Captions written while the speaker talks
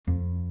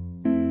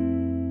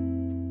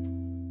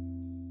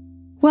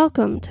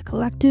Welcome to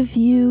Collective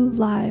View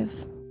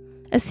Live,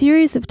 a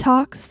series of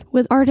talks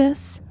with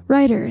artists,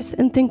 writers,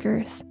 and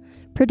thinkers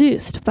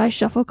produced by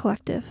Shuffle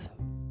Collective.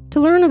 To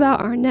learn about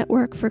our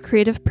network for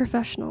creative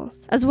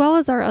professionals, as well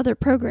as our other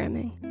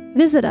programming,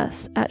 visit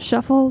us at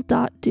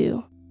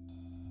shuffle.do.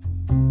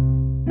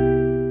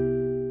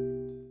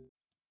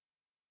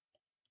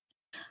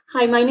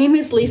 Hi, my name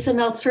is Lisa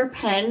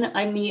Meltzer-Penn.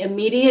 I'm the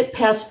immediate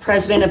past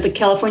president of the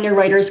California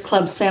Writers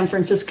Club San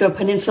Francisco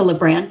Peninsula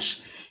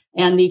branch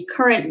and the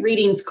current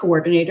readings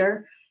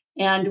coordinator.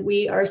 And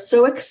we are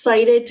so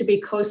excited to be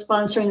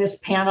co-sponsoring this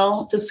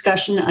panel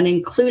discussion on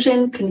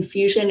inclusion,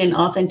 confusion, and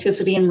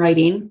authenticity in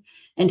writing,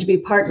 and to be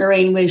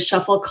partnering with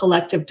Shuffle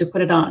Collective to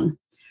put it on.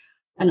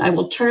 And I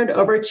will turn it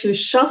over to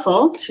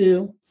Shuffle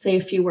to say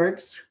a few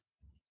words.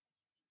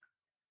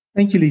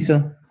 Thank you,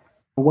 Lisa.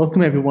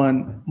 Welcome,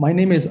 everyone. My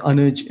name is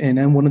Anuj, and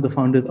I'm one of the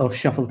founders of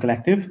Shuffle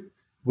Collective.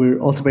 We're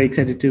also very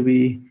excited to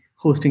be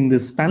hosting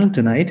this panel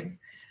tonight.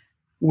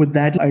 With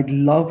that, I'd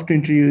love to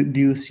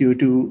introduce you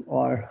to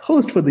our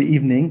host for the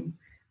evening,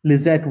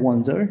 Lizette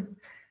Wanzer.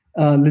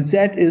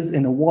 Lizette is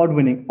an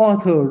award-winning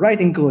author,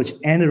 writing coach,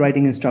 and a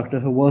writing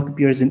instructor. Her work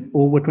appears in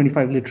over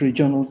 25 literary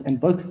journals and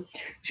books.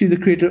 She's the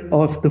creator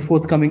of the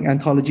forthcoming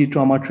anthology,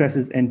 Trauma,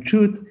 Traces, and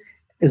Truth,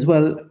 as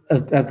well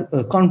as at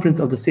a conference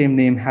of the same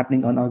name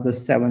happening on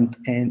August 7th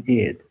and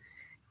 8th.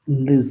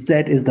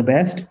 Lizette is the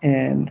best,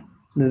 and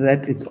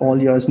Lizette, it's all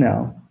yours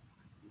now.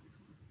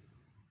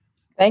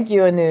 Thank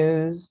you,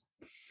 Anuj.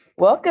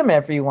 Welcome,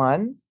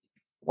 everyone.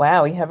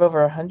 Wow, we have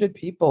over 100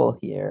 people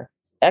here.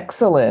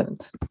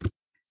 Excellent.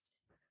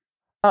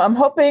 I'm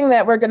hoping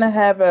that we're going to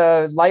have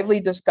a lively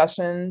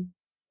discussion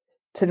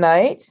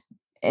tonight,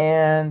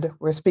 and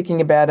we're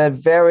speaking about a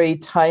very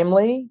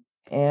timely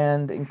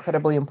and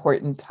incredibly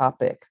important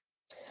topic.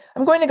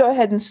 I'm going to go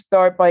ahead and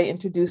start by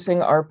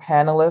introducing our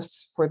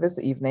panelists for this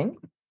evening.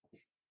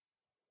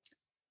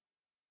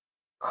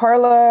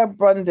 Carla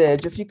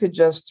Brundage, if you could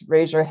just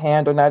raise your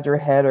hand or nod your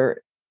head,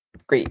 or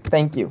great,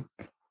 thank you.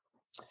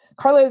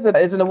 Carla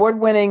is an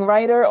award-winning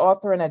writer,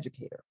 author, and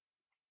educator,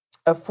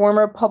 a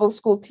former public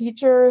school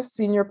teacher,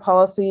 senior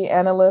policy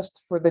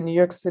analyst for the New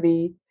York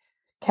City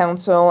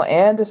Council,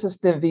 and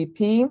assistant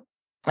VP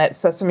at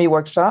Sesame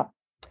Workshop,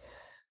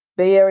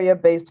 Bay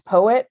Area-based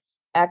poet,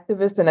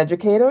 activist, and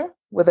educator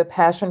with a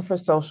passion for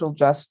social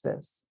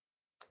justice.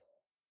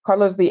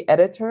 Carla is the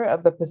editor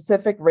of the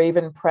Pacific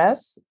Raven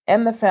Press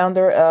and the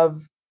founder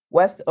of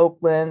West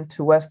Oakland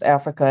to West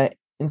Africa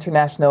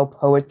International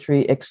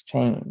Poetry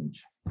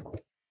Exchange.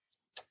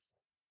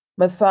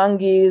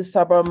 Mathangi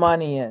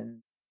Subramanian.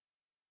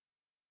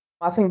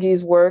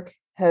 Mathangi's work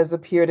has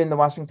appeared in the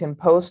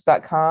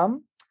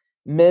WashingtonPost.com,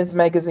 Ms.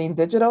 Magazine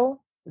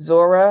Digital,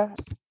 Zora,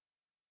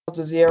 Al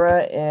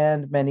Jazeera,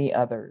 and many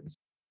others.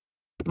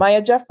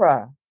 Maya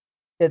Jeffra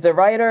is a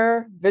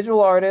writer, visual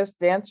artist,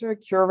 dancer,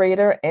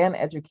 curator, and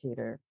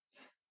educator.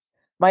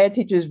 Maya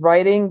teaches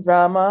writing,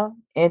 drama,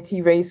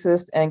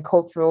 anti-racist, and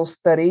cultural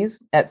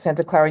studies at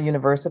Santa Clara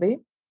University.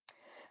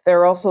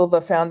 They're also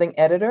the founding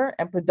editor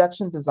and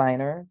production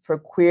designer for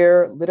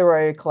queer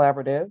literary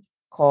collaborative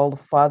called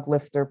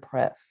Foglifter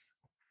Press.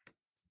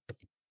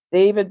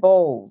 David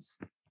Bowles.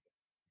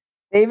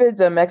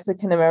 David's a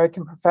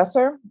Mexican-American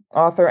professor,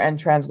 author, and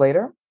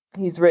translator.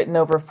 He's written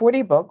over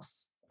 40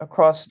 books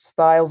across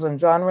styles and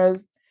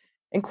genres,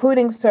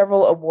 including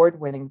several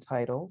award-winning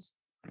titles.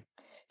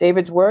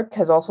 David's work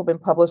has also been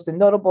published in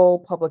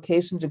notable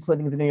publications,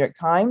 including the New York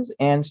Times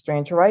and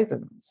Strange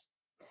Horizons.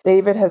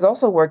 David has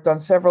also worked on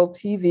several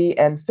TV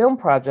and film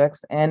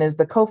projects and is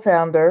the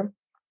co-founder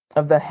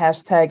of the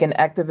hashtag and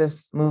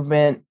activist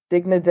movement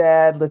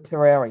Dignidad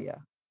Literaria,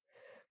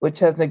 which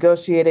has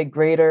negotiated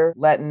greater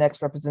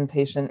Latinx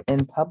representation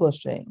in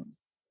publishing.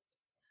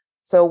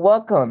 So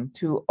welcome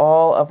to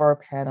all of our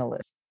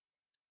panelists.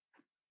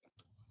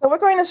 So we're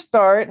going to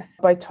start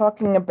by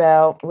talking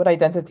about what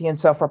identity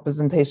and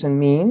self-representation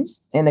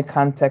means in the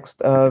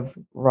context of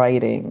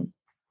writing.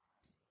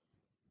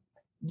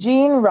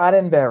 Gene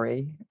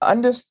Roddenberry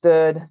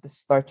understood, the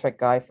Star Trek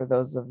guy for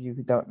those of you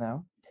who don't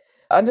know,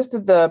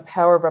 understood the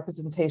power of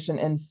representation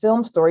in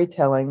film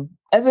storytelling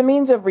as a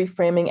means of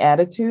reframing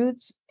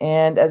attitudes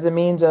and as a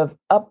means of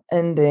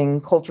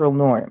upending cultural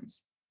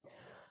norms.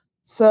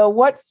 So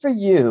what for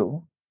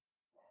you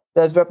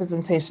does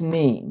representation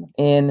mean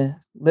in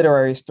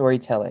literary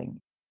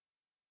storytelling?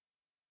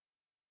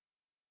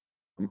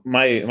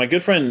 My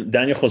good friend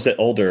Daniel Jose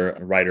Older,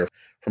 a writer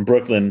from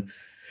Brooklyn,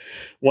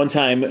 one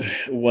time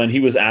when he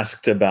was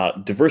asked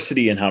about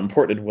diversity and how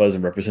important it was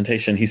in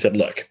representation, he said,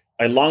 look,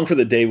 I long for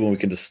the day when we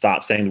can just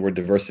stop saying the word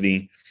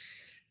diversity.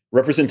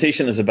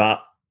 Representation is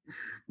about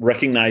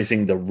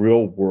recognizing the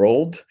real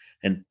world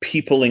and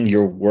peopling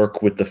your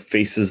work with the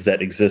faces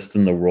that exist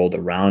in the world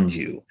around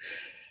you.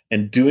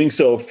 And doing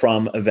so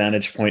from a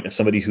vantage point of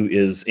somebody who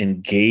is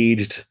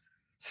engaged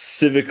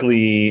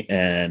civically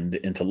and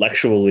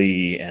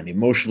intellectually and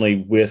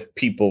emotionally with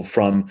people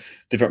from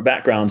different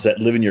backgrounds that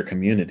live in your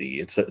community.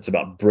 It's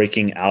about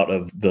breaking out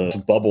of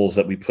the bubbles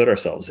that we put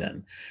ourselves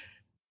in.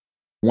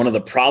 One of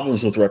the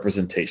problems with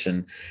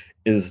representation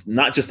is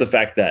not just the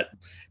fact that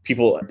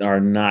people are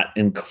not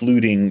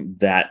including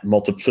that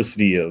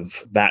multiplicity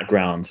of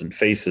backgrounds and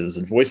faces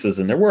and voices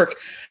in their work,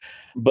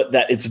 but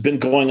that it's been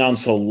going on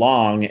so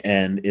long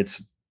and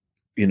it's,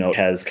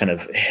 has kind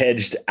of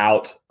hedged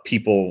out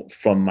people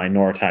from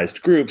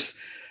minoritized groups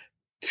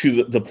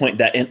to the point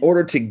that in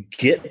order to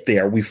get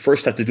there, we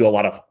first have to do a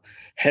lot of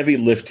heavy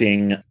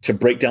lifting to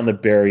break down the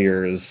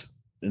barriers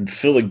and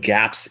fill the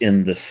gaps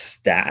in the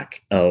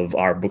stack of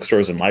our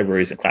bookstores and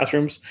libraries and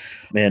classrooms.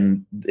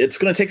 And it's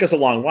going to take us a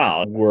long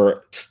while.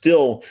 We're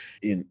still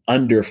in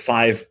under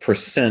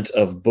 5%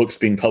 of books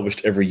being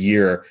published every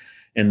year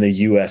in the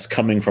US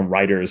coming from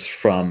writers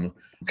from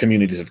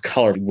communities of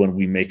color when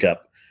we make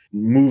up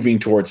moving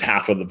towards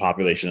half of the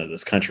population of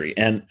this country.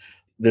 And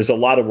there's a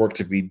lot of work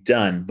to be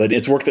done, but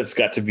it's work that's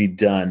got to be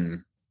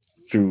done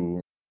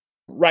through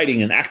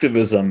writing and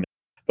activism,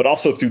 but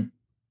also through,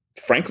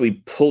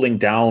 frankly, pulling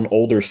down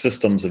older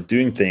systems of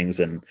doing things.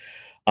 And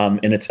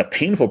it's a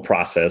painful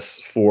process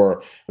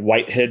for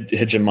white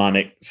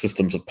hegemonic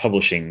systems of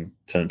publishing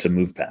to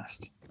move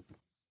past.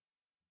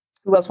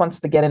 Who else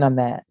wants to get in on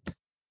that?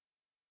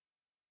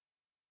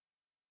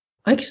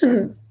 I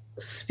can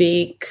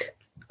speak.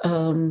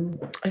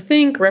 I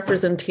think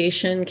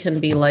representation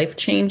can be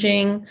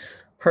life-changing.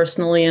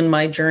 Personally, in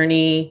my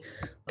journey,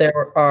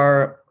 there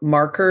are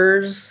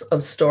markers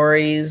of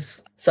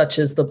stories such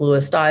as The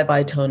Bluest Eye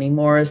by Toni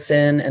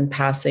Morrison and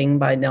Passing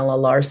by Nella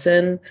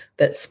Larsen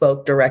that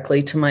spoke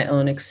directly to my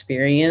own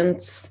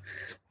experience.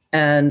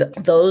 And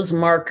those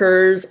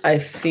markers, I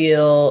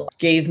feel,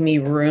 gave me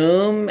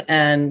room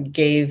and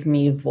gave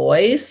me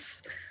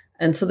voice.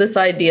 And so this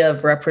idea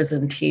of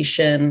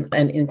representation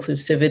and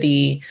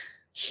inclusivity,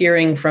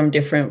 hearing from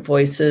different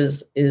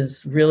voices,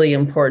 is really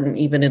important,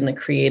 even in the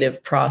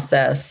creative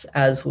process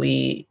as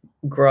we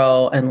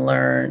grow and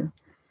learn.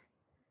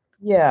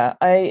 Yeah,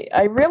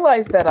 I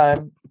realize that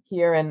I'm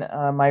here in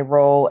my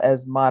role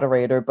as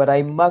moderator, but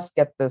I must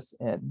get this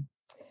in.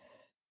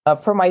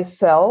 For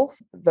myself,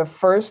 the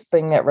first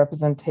thing that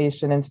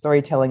representation and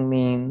storytelling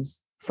means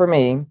for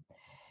me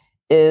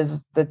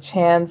is the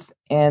chance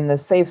and the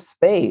safe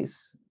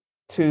space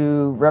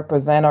to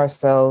represent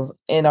ourselves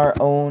in our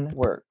own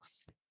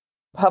works.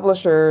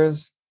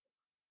 Publishers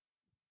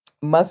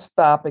must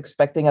stop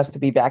expecting us to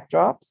be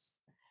backdrops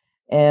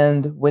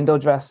and window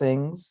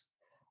dressings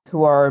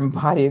who are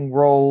embodying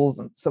roles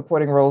and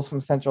supporting roles from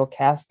central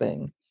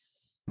casting.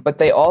 But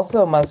they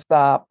also must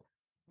stop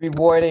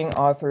rewarding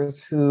authors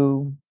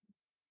who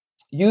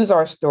use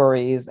our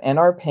stories and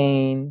our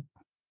pain,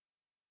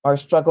 our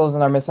struggles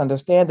and our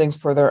misunderstandings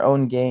for their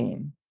own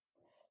gain,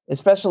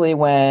 especially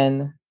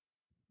when,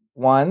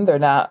 one, they're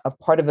not a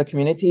part of the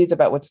communities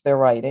about which they're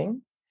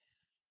writing,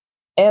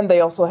 and they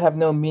also have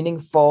no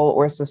meaningful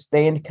or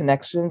sustained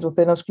connections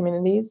within those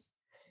communities.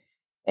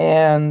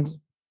 And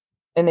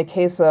in the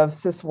case of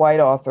cis white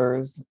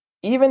authors,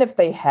 even if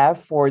they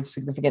have forged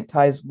significant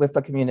ties with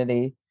the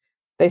community,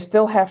 they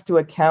still have to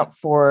account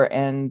for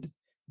and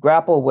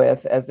grapple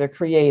with, as they're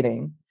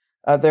creating,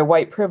 their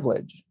white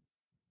privilege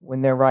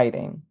when they're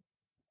writing.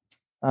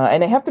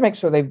 And they have to make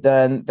sure they've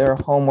done their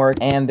homework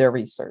and their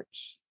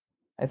research.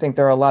 I think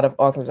there are a lot of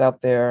authors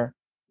out there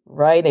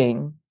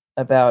writing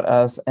about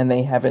us, and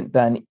they haven't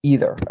done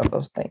either of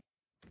those things.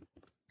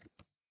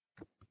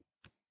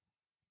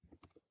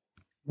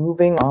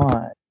 Moving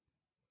on.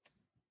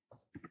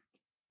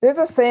 There's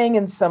a saying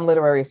in some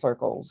literary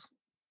circles: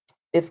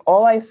 if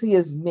all I see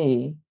is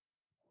me,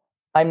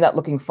 I'm not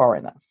looking far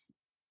enough.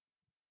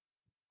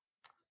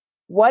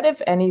 What,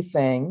 if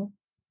anything,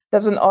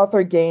 does an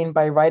author gain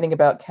by writing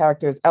about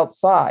characters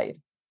outside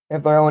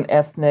of their own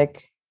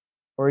ethnic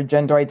or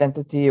gender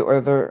identity or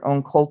their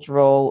own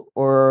cultural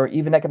or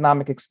even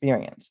economic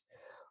experience?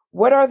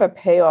 What are the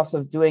payoffs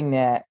of doing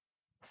that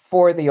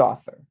for the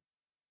author?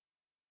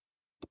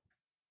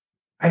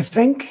 I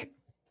think,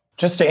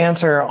 just to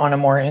answer on a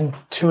more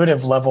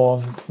intuitive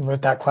level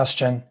with that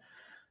question,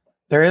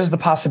 there is the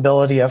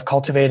possibility of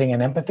cultivating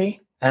an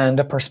empathy and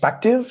a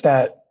perspective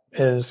that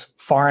is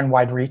far and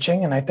wide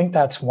reaching. And I think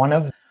that's one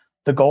of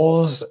the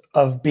goals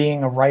of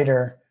being a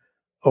writer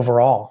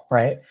overall,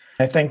 right?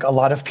 I think a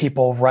lot of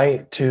people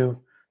write to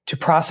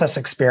process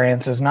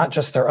experiences, not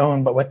just their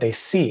own, but what they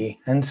see.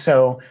 And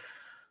so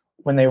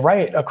when they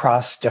write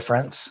across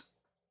difference,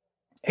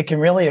 it can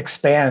really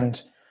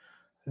expand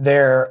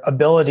their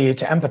ability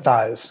to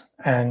empathize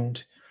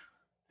and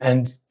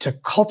to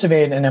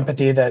cultivate an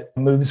empathy that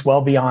moves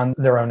well beyond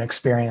their own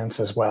experience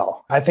as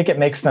well. I think it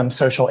makes them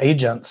social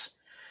agents.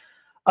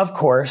 Of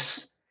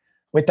course,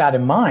 with that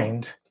in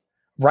mind,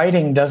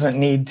 writing doesn't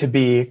need to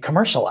be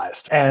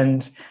commercialized.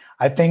 And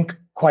I think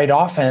quite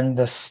often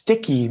the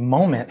sticky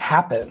moment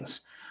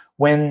happens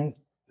when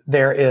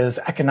there is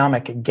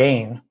economic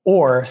gain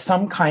or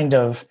some kind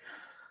of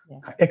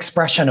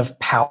expression of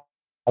power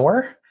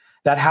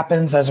that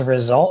happens as a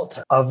result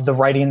of the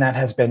writing that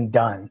has been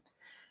done.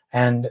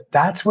 And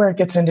that's where it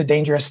gets into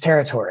dangerous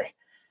territory,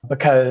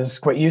 because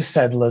what you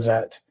said,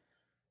 Lizette,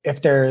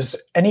 if there's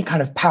any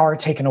kind of power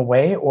taken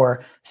away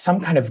or some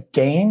kind of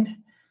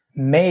gain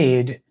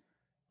made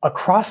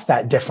across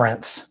that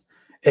difference,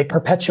 it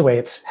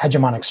perpetuates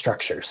hegemonic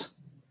structures.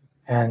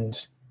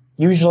 And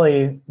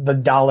usually the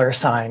dollar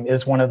sign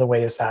is one of the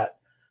ways that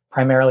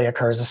primarily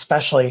occurs,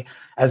 especially,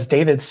 as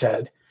David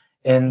said,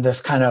 in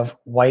this kind of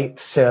white,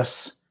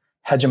 cis,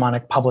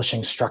 hegemonic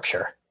publishing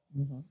structure.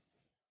 Mhm.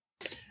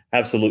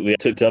 Absolutely.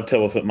 To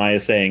dovetail with what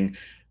Maya's saying,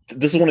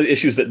 this is one of the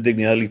issues that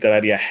Dignidad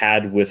Literaria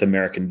had with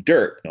American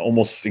Dirt.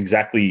 Almost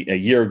exactly a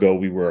year ago,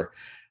 we were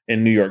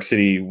in New York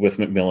City with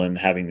Macmillan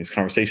having these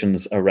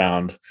conversations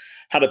around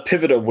how to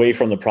pivot away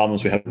from the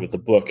problems we had with the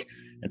book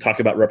and talk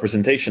about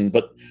representation.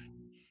 But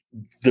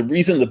the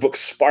reason the book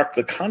sparked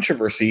the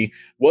controversy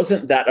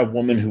wasn't that a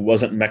woman who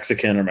wasn't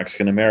Mexican or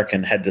Mexican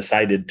American had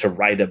decided to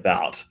write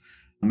about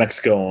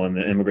Mexico and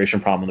the immigration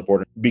problem on the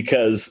border,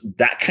 because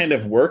that kind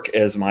of work,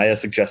 as Maya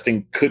is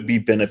suggesting, could be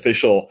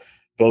beneficial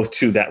both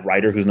to that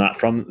writer who's not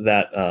from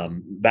that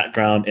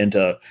background and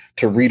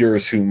to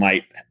readers who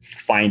might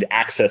find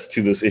access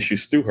to those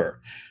issues through her.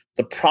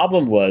 The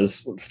problem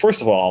was,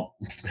 first of all,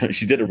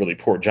 she did a really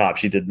poor job.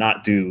 She did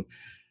not do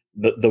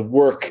the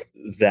work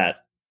that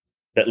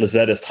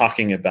Lizette is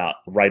talking about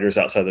writers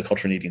outside the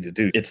culture needing to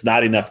do. It's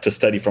not enough to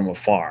study from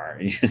afar.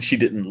 She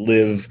didn't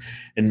live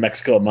in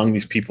Mexico among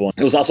these people.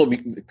 It was also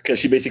because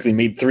she basically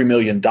made $3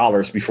 million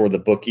before the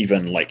book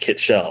even hit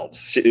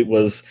shelves. It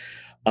was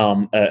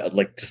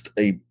just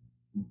a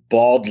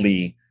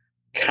baldly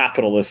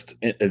capitalist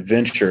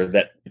adventure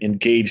that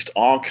engaged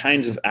all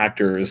kinds of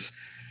actors,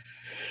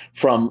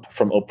 from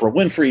Oprah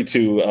Winfrey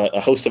to a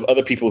host of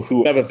other people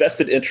who have a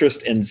vested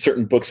interest in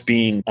certain books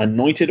being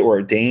anointed or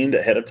ordained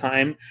ahead of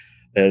time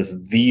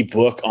as the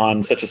book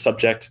on such a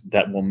subject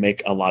that will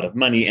make a lot of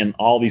money. And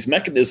all these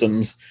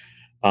mechanisms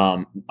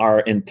are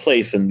in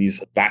place in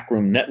these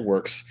backroom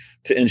networks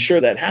to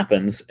ensure that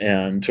happens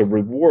and to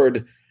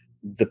reward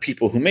the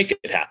people who make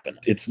it happen.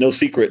 It's no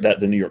secret that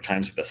the New York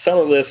Times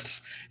bestseller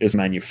lists is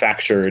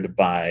manufactured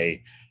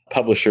by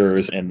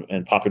publishers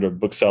and popular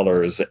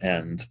booksellers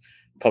and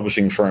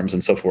publishing firms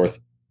and so forth.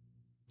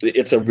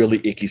 It's a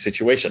really icky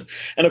situation.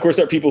 And of course,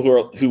 there are people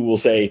who will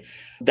say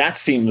that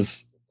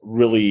seems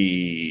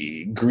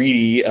really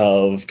greedy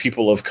of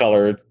people of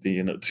color,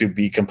 to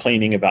be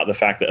complaining about the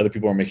fact that other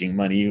people are making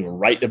money.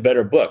 Write a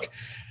better book.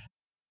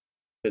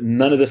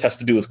 None of this has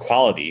to do with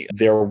quality.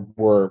 There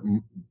were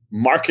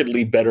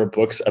markedly better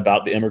books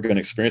about the immigrant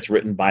experience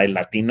written by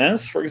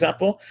Latinas, for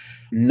example,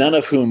 none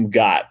of whom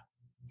got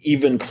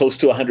even close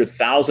to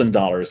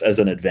 $100,000 as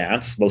an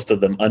advance, most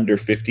of them under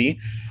 50,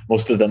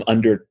 most of them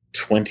under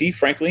 20,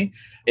 frankly.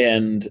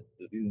 And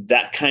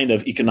that kind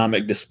of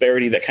economic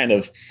disparity, that kind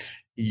of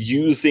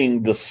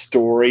using the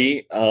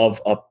story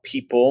of a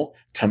people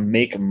to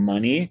make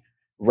money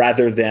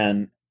rather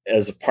than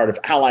as a part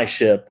of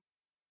allyship.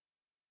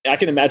 I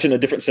can imagine a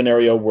different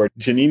scenario where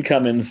Janine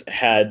Cummins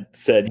had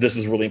said, this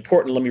is really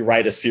important. Let me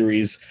write a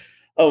series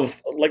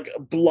of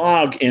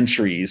blog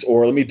entries,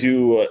 or let me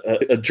do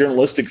a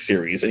journalistic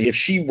series. And if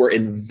she were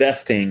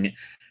investing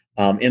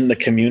in the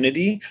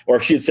community, or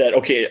if she had said,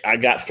 okay, I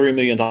got $3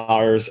 million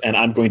and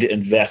I'm going to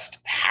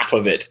invest half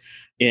of it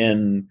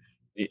in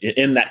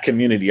that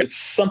community. It's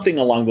something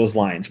along those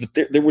lines.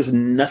 But there was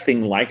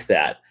nothing like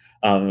that,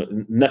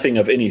 nothing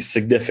of any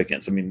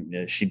significance. I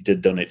mean, she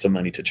did donate some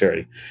money to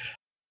charity.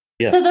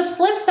 Yes. So the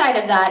flip side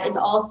of that is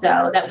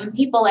also that when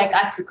people like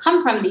us who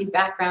come from these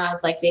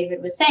backgrounds, like David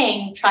was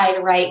saying, try to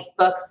write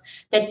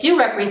books that do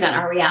represent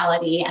our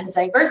reality and the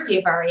diversity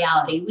of our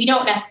reality, we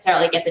don't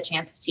necessarily get the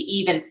chance to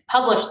even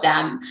publish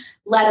them,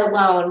 let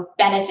alone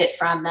benefit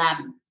from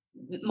them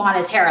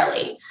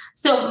monetarily.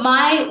 So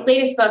my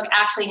latest book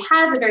actually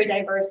has a very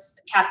diverse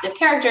cast of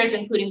characters,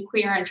 including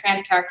queer and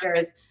trans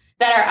characters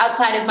that are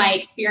outside of my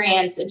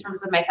experience in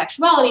terms of my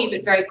sexuality,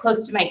 but very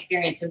close to my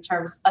experience in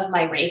terms of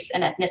my race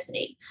and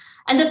ethnicity.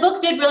 And the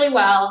book did really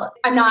well.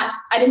 I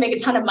didn't make a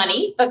ton of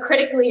money, but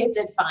critically it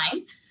did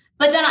fine.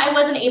 But then I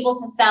wasn't able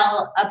to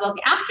sell a book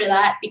after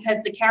that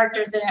because the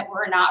characters in it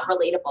were not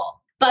relatable.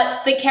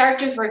 But the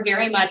characters were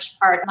very much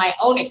part of my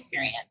own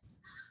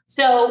experience.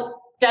 So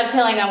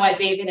dovetailing on what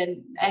David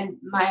and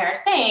Maya are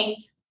saying,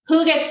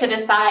 who gets to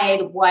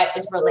decide what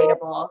is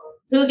relatable?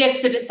 Who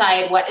gets to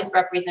decide what is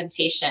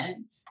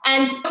representation?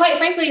 And quite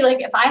frankly,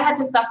 if I had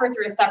to suffer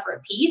through a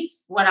separate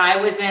piece when I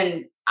was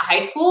in high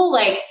school,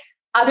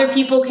 other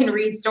people can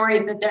read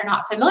stories that they're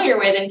not familiar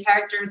with and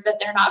characters that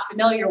they're not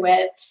familiar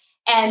with.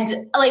 And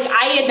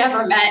I had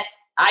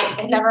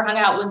never hung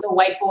out with the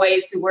white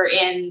boys who were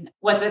in,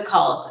 what's it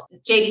called?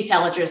 J.D.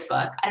 Salinger's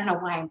book. I don't know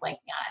why I'm blanking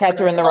on it.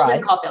 Catcher in the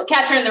Rye.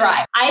 Catcher in the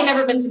Rye. I had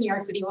never been to New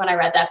York City when I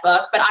read that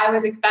book, but I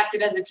was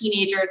expected as a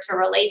teenager to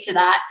relate to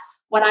that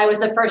when I was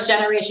the first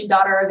generation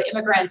daughter of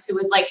immigrants who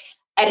was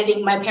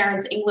editing my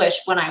parents'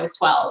 English when I was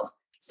 12.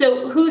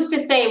 So who's to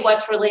say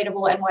what's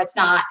relatable and what's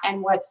not,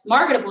 and what's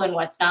marketable and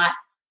what's not?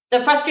 The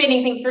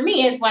frustrating thing for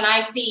me is when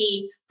I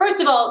see, first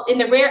of all, in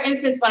the rare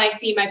instance when I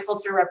see my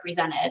culture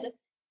represented,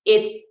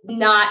 it's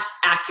not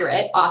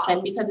accurate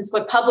often because it's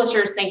what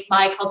publishers think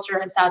my culture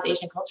and South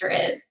Asian culture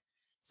is.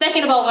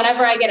 Second of all,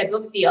 whenever I get a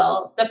book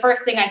deal, the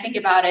first thing I think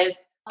about is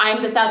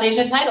I'm the South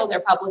Asian title they're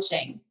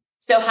publishing.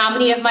 So how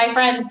many of my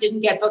friends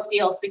didn't get book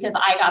deals because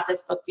I got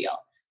this book deal?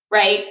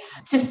 right?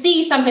 To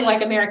see something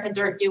like American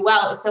Dirt do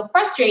well is so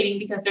frustrating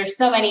because there's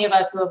so many of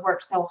us who have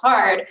worked so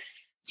hard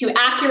to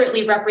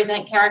accurately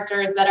represent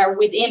characters that are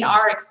within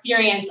our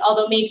experience,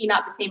 although maybe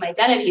not the same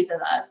identities as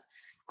us.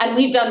 And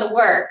we've done the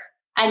work,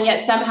 and yet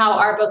somehow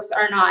our books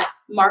are not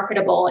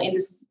marketable in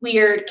this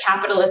weird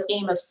capitalist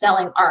game of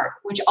selling art,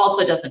 which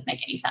also doesn't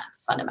make any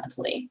sense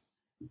fundamentally.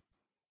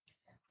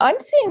 I'm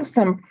seeing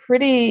some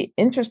pretty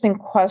interesting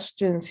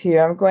questions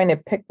here. I'm going to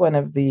pick one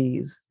of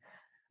these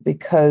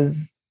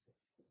because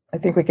I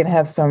think we can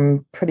have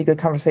some pretty good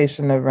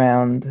conversation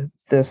around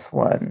this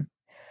one.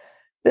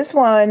 This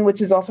one,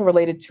 which is also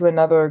related to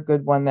another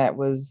good one that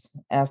was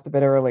asked a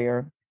bit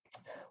earlier.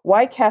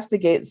 Why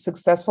castigate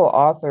successful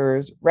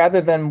authors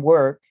rather than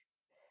work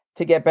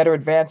to get better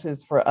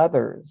advances for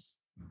others?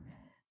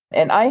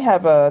 And I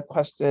have a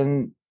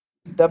question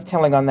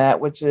dovetailing on that,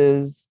 which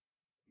is,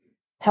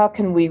 how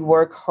can we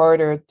work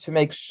harder to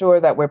make sure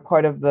that we're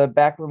part of the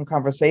backroom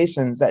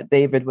conversations that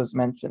David was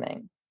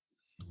mentioning?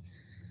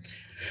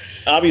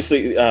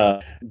 Obviously,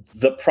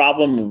 the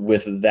problem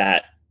with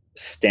that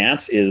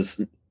stance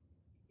is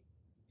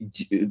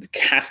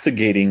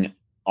castigating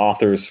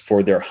authors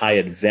for their high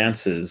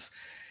advances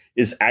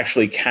is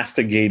actually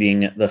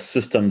castigating the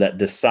system that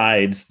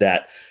decides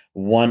that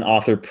one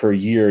author per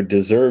year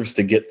deserves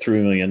to get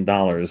 $3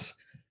 million.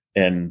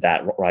 And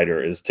that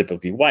writer is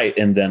typically white,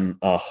 and then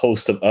a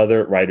host of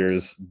other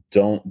writers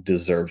don't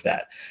deserve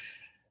that.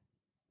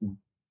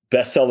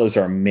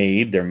 Bestsellers are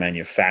made, they're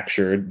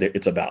manufactured.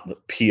 It's about the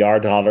PR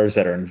dollars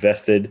that are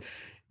invested.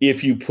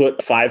 If you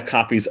put 5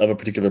 copies of a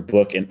particular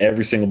book in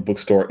every single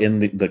bookstore in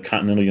the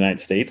continental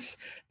United States,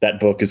 that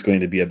book is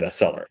going to be a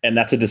bestseller. And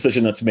that's a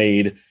decision that's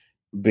made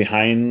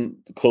behind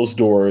closed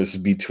doors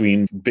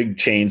between big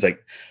chains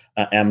like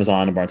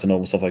Amazon and Barnes &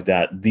 Noble, stuff like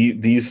that.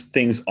 These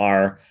things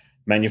are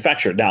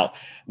manufactured. Now,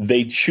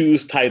 they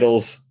choose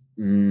titles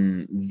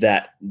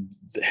that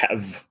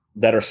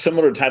are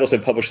similar to titles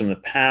they've published in the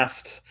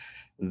past,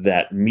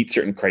 that meet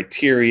certain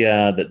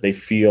criteria, that they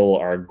feel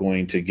are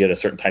going to get a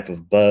certain type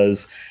of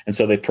buzz. And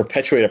so they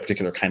perpetuate a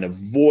particular kind of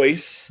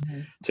voice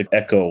to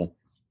echo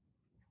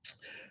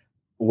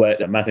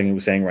what Matthew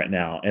was saying right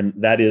now. And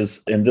that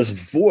is, and this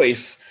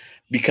voice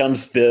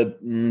becomes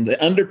the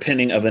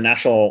underpinning of the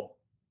national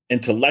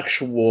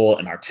intellectual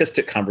and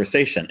artistic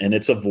conversation. And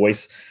it's a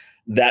voice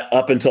that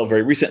up until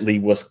very recently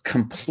was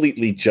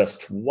completely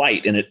just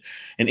white. And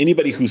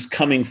anybody who's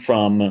coming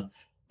from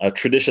a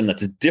tradition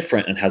that's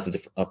different and has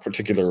a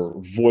particular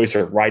voice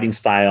or writing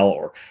style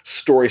or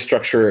story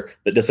structure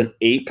that doesn't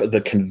ape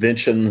the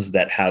conventions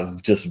that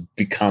have just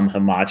become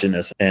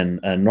homogenous and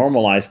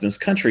normalized in this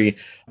country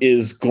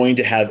is going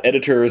to have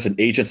editors and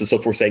agents and so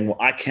forth saying, well,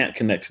 I can't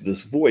connect to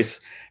this voice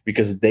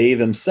because they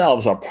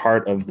themselves are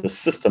part of the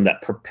system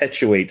that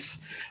perpetuates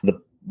the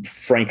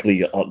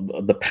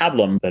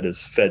pablum that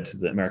is fed to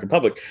the American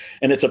public.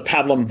 And it's a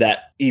pablum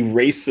that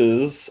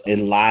erases,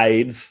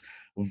 elides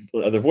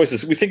other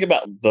voices. We think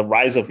about the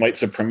rise of white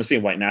supremacy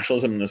and white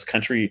nationalism in this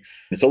country.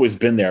 It's always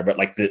been there, but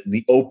like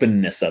the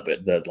openness of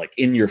it, the like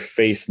in your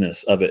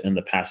faceness of it in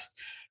the past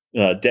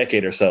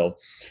decade or so.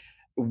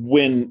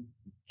 When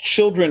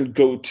children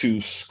go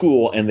to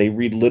school and they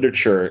read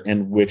literature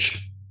in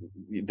which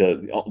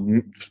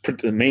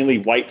the mainly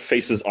white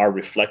faces are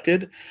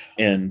reflected,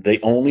 and they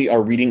only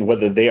are reading,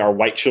 whether they are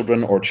white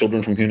children or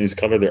children from communities of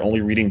color, they're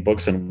only reading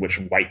books in which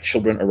white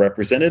children are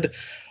represented.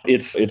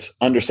 It's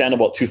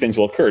understandable two things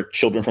will occur.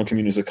 Children from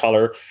communities of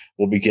color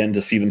will begin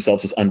to see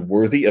themselves as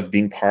unworthy of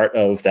being part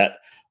of that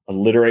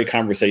literary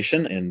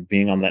conversation and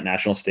being on that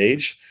national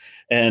stage.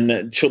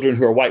 And children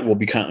who are white will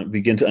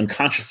begin to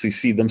unconsciously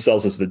see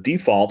themselves as the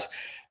default,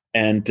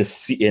 and to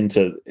see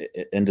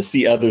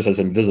others as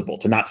invisible,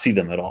 to not see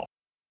them at all.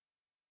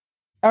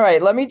 All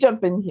right, let me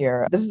jump in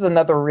here. This is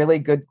another really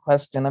good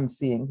question I'm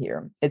seeing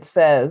here. It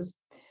says,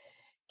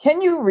 can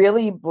you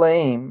really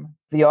blame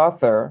the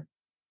author,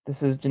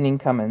 this is Janine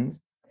Cummins,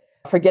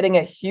 for getting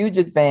a huge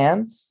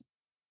advance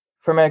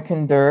for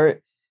American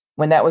Dirt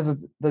when that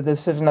was the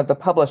decision of the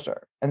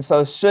publisher? And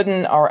so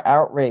shouldn't our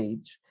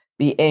outrage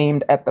be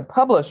aimed at the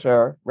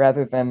publisher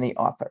rather than the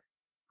author?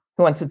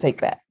 Who wants to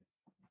take that?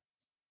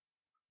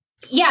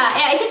 Yeah,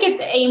 I think it's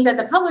aimed at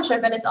the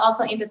publisher, but it's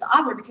also aimed at the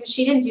author because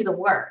she didn't do the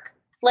work.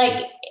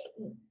 Like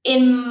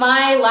in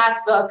my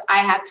last book, I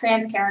have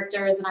trans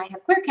characters and I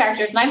have queer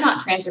characters, and I'm not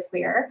trans or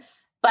queer,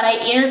 but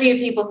I interviewed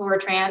people who were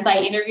trans. I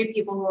interviewed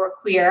people who were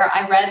queer.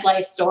 I read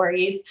life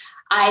stories.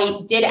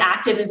 I did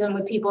activism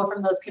with people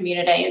from those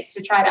communities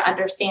to try to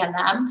understand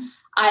them.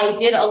 I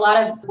did a lot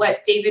of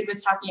what David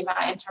was talking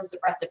about in terms of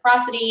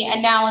reciprocity.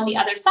 And now on the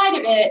other side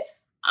of it,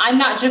 I'm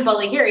not Jhumpa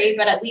Lahiri,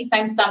 but at least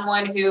I'm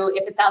someone who,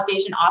 if a South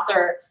Asian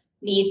author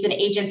needs an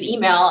agent's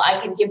email, I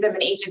can give them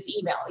an agent's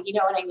email. You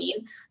know what I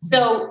mean?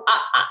 So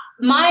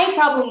my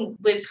problem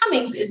with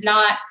Cummings is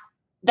not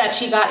that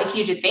she got a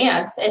huge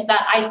advance, is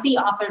that I see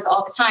authors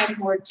all the time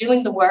who are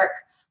doing the work,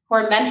 who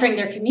are mentoring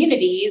their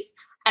communities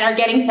and are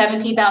getting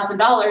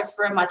 $17,000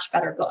 for a much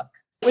better book,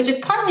 which is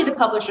partly the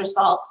publisher's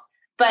fault.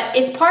 But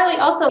it's partly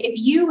also, if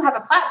you have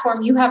a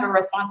platform, you have a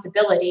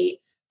responsibility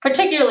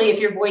particularly if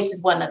your voice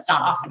is one that's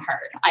not often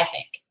heard, I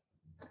think.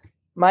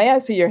 Maya, I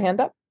see your hand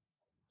up.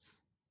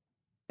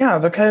 Yeah,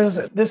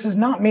 because this is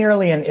not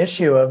merely an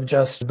issue of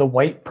just the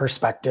white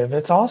perspective.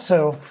 It's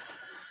also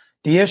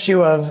the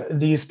issue of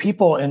these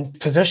people in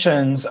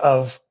positions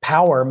of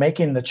power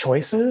making the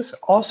choices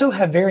also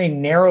have very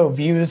narrow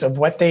views of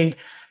what they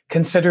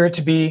consider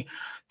to be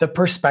the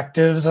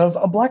perspectives of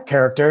a Black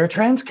character, a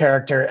trans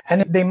character.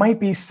 And they might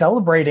be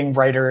celebrating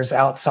writers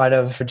outside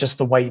of just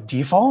the white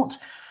default,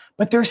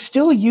 but they're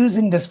still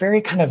using this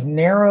very kind of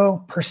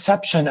narrow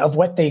perception of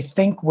what they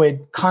think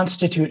would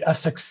constitute a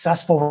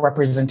successful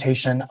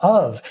representation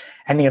of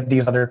any of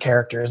these other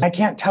characters. I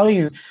can't tell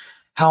you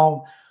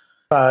how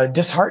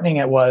disheartening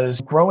it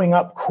was growing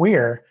up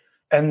queer,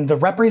 and the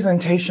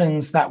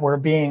representations that were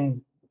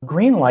being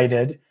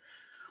greenlighted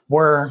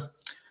were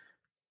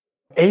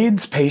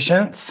AIDS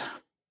patients,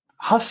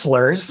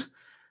 hustlers,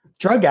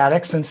 drug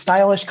addicts, and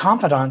stylish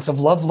confidants of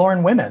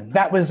lovelorn women.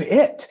 That was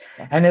it.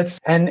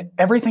 And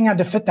everything had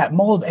to fit that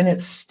mold, and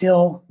it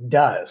still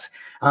does.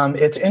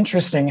 It's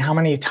interesting how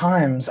many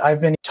times I've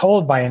been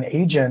told by an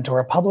agent or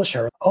a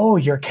publisher, oh,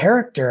 your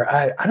character,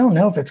 I don't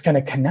know if it's going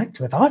to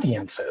connect with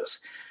audiences.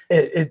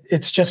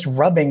 It's just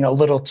rubbing a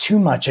little too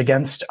much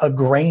against a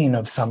grain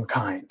of some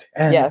kind.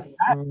 And yes.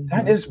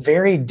 that is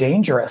very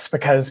dangerous,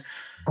 because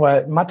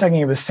what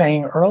Matangi was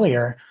saying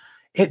earlier,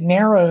 it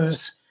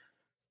narrows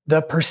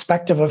the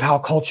perspective of how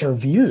culture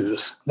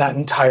views that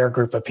entire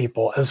group of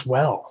people as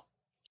well.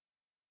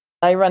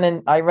 I run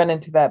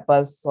into that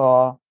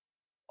buzzsaw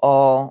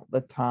all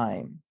the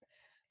time.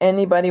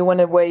 Anybody want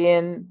to weigh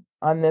in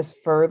on this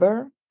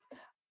further?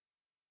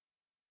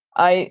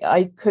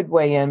 I could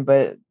weigh in,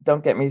 but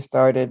don't get me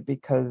started,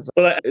 because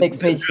it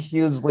makes me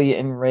hugely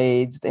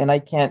enraged. And I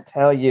can't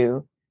tell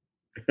you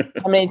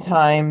how many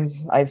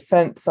times I've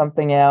sent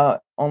something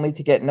out only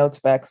to get notes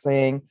back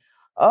saying,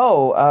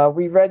 oh,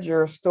 we read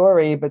your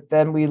story, but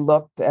then we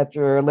looked at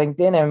your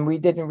LinkedIn and we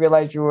didn't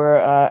realize you were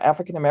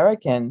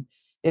African-American.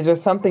 Is there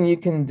something you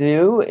can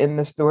do in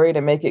the story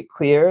to make it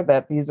clear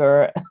that these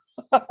are...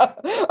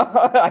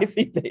 I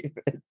see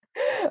David.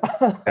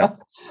 Yeah.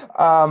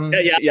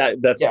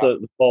 That's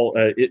the whole.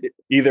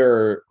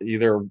 Either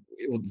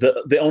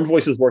the own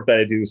voices work that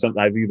I do.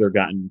 I've either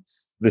gotten,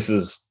 this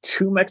is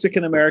too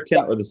Mexican American,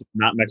 or this is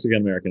not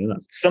Mexican American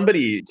enough.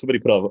 Somebody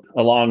put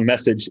a long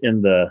message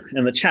in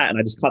the chat, and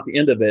I just caught the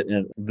end of it.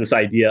 And this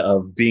idea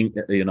of being,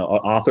 an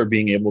author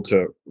being able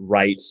to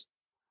write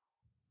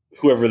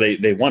whoever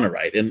they want to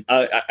write. And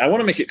I want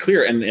to make it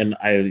clear, and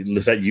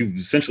Lisette, you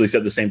essentially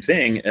said the same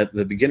thing at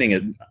the beginning,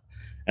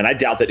 and I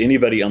doubt that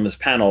anybody on this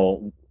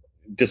panel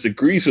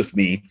disagrees with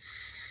me.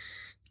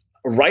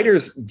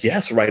 Writers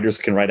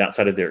can write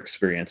outside of their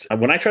experience.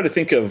 When I try to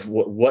think of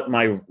what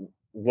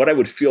I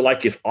would feel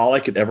like if all I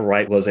could ever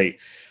write was a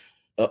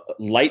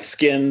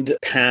light-skinned,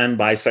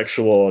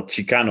 pan-bisexual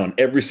Chicano, and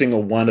every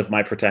single one of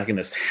my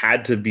protagonists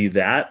had to be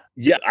that.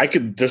 Yeah,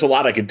 there's a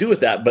lot I could do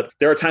with that, but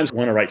there are times I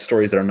want to write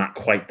stories that are not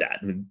quite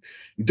that.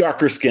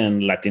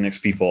 Darker-skinned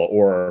Latinx people,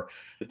 or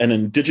an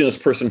indigenous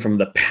person from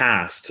the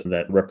past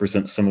that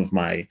represents some of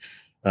my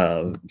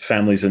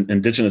family's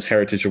indigenous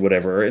heritage or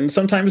whatever. And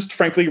sometimes,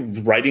 frankly,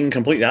 writing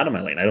completely out of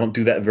my lane. I don't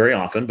do that very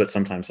often, but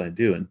sometimes I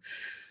do. And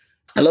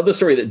I love the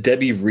story that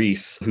Debbie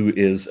Reese, who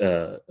is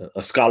a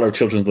scholar of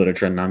children's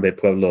literature, a Nambe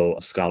Pueblo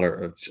scholar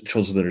of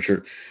children's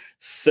literature,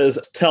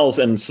 tells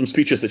in some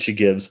speeches that she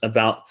gives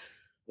about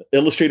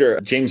illustrator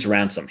James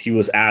Ransom. He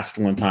was asked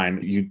one time,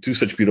 you do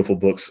such beautiful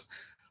books,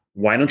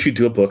 why don't you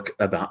do a book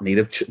about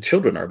Native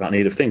children or about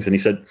Native things? And he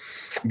said,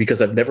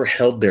 because I've never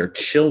held their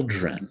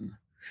children.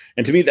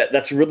 And to me,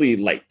 that's really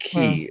like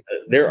key.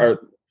 There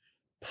are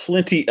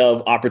plenty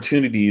of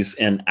opportunities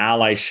in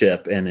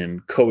allyship and in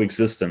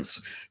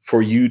coexistence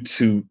for you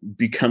to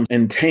become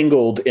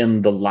entangled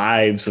in the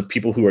lives of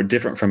people who are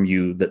different from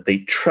you, that they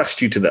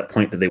trust you to that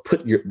point that they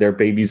put their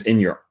babies in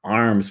your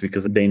arms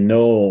because they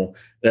know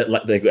that,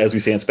 like, as we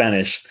say in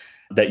Spanish,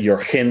 that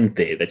you're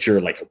gente, that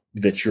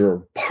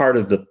you're part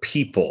of the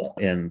people,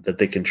 and that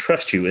they can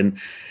trust you.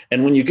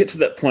 And when you get to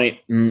that point,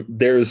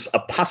 there's a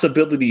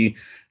possibility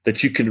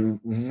that you can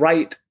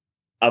write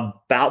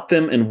about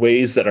them in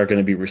ways that are going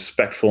to be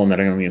respectful and that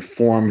are going to be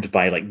informed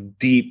by like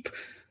deep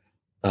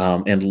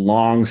and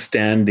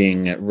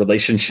long-standing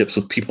relationships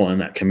with people in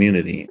that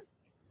community.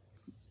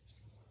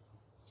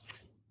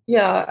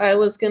 Yeah, I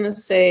was going to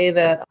say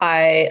that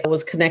I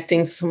was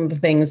connecting some of the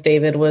things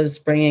David was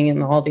bringing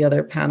in, all the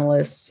other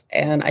panelists.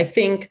 And I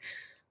think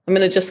I'm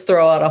going to just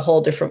throw out a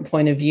whole different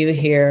point of view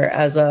here.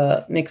 As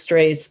a mixed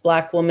race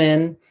Black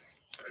woman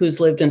who's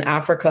lived in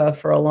Africa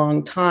for a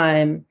long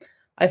time,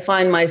 I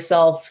find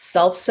myself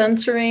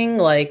self-censoring,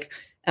 like,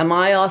 am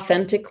I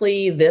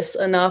authentically this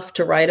enough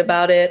to write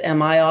about it?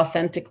 Am I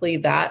authentically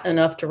that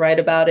enough to write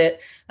about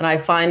it? And I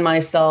find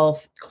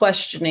myself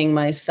questioning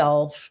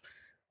myself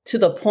to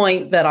the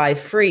point that I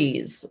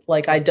freeze,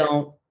 like I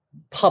don't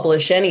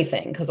publish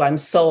anything because I'm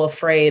so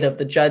afraid of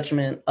the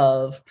judgment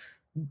of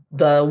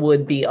the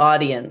would-be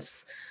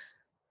audience.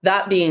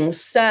 That being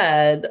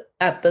said,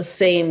 at the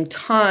same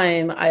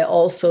time, I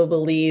also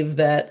believe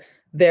that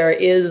there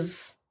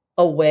is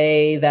a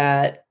way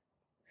that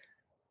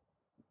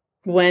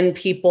when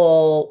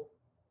people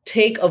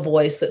take a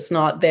voice that's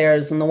not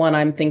theirs, and the one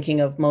I'm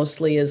thinking of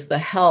mostly is the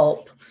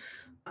help,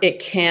 it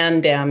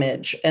can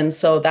damage. And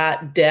so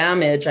that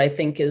damage, I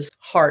think, is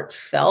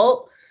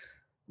heartfelt,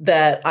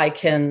 that I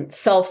can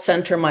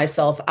self-center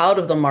myself out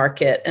of the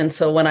market. And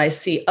so when I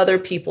see other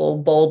people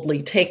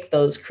boldly take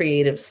those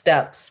creative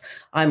steps,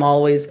 I'm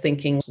always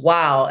thinking,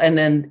 wow. And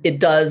then it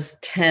does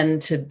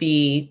tend to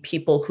be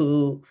people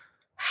who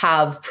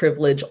have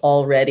privilege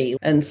already.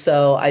 And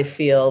so I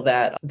feel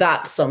that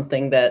that's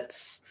something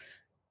that's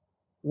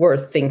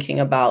worth thinking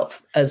about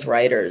as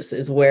writers,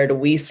 is where do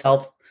we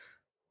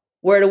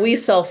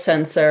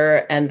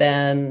self-censor, and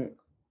then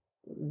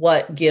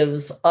what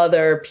gives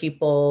other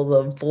people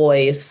the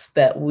voice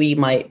that we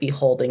might be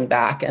holding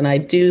back. And I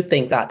do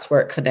think that's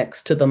where it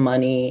connects to the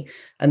money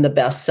and the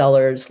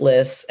bestsellers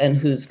lists and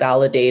who's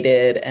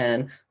validated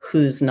and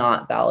who's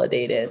not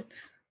validated.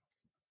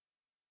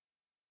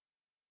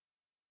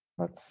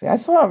 Let's see. I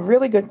saw a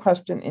really good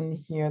question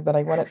in here that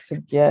I wanted to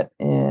get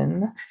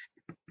in.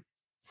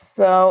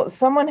 So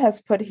someone has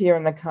put here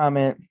in the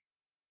comment,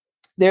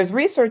 there's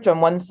research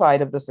on one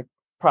side of this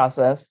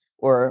process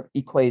or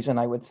equation,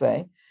 I would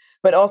say,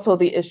 but also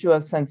the issue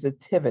of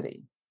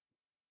sensitivity.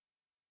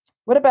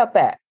 What about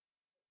that?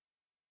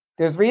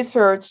 There's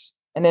research,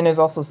 and then there's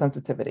also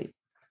sensitivity.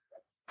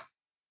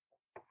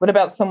 What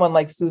about someone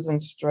like Susan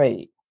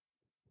Straight?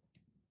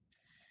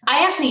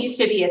 I actually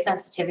used to be a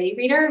sensitivity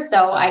reader,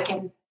 so I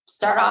can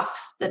start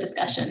off the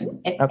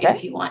discussion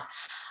if you want.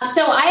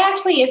 So I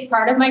actually, as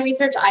part of my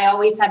research, I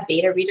always have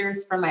beta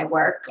readers for my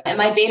work. And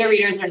my beta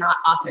readers are not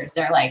authors.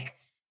 They're like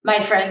my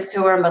friends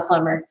who are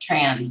Muslim or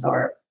trans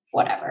or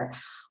whatever.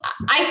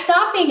 I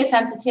stopped being a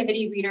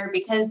sensitivity reader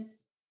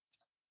because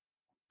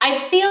I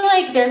feel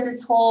like there's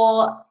this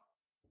whole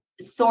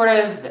sort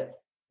of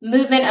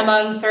movement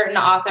among certain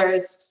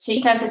authors to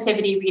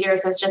sensitivity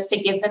readers as just to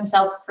give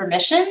themselves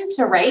permission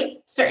to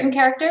write certain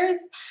characters.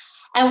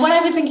 And what I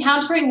was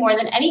encountering more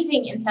than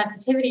anything in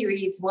sensitivity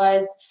reads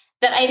was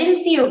that I didn't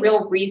see a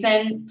real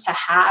reason to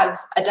have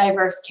a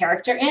diverse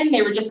character in.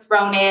 They were just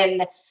thrown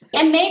in.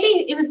 And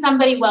maybe it was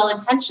somebody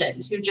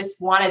well-intentioned who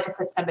just wanted to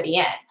put somebody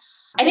in.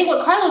 I think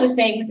what Carla was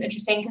saying was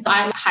interesting because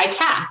I'm high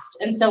caste.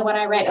 And so when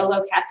I write a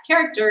low caste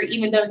character,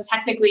 even though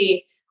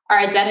technically our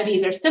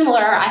identities are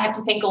similar, I have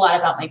to think a lot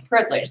about my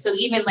privilege. So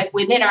even like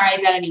within our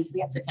identities, we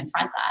have to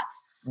confront that.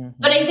 Mm-hmm.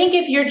 But I think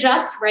if you're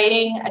just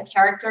writing a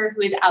character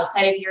who is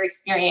outside of your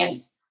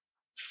experience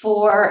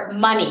for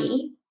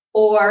money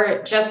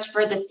or just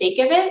for the sake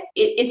of it,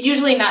 it's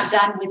usually not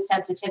done with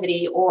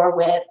sensitivity or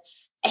with,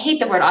 I hate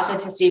the word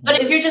authenticity, but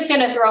if you're just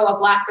going to throw a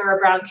black or a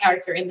brown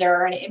character in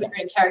there or an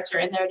immigrant character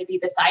in there to be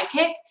the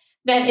sidekick,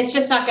 then it's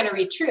just not going to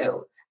read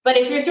true. But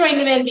if you're throwing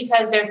them in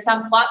because there's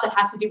some plot that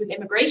has to do with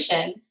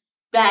immigration,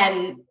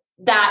 then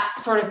that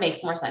sort of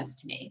makes more sense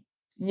to me.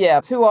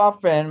 Yeah, too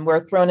often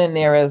we're thrown in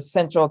there as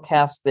central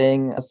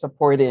casting,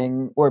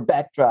 supporting, or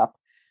backdrop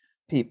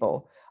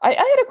people. I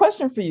had a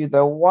question for you,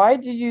 though. Why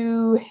do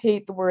you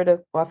hate the word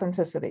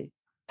authenticity?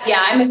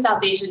 Yeah, I'm a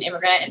South Asian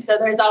immigrant. And so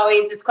there's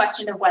always this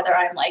question of whether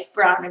I'm like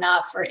brown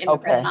enough or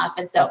immigrant enough.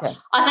 And so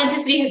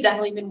authenticity has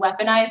definitely been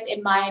weaponized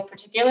in my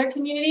particular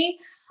community.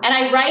 And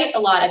I write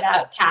a lot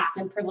about caste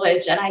and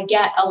privilege, and I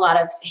get a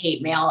lot of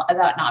hate mail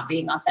about not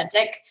being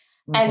authentic.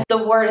 Mm-hmm. And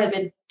the word has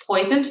been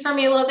poisoned for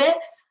me a little bit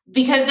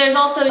because there's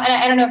also,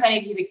 I don't know if any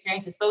of you have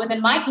experienced this, but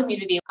within my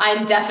community,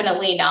 I'm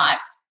definitely not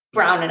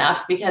brown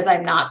enough because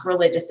I'm not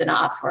religious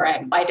enough, or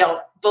I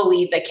don't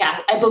believe that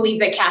I believe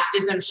that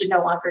casteism should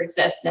no longer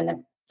exist,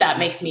 and that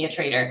makes me a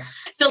traitor.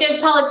 So there's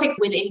politics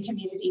within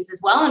communities as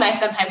well, and I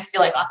sometimes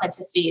feel like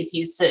authenticity is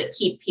used to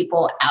keep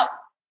people out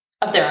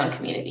of their own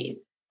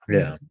communities.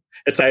 Yeah,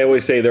 I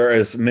always say there are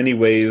as many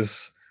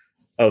ways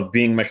of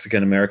being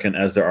Mexican American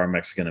as there are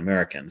Mexican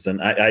Americans.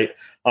 And I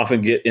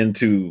often get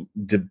into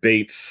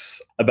debates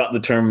about the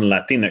term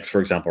Latinx, for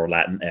example, or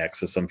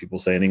Latinx, as some people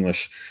say in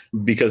English,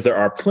 because there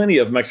are plenty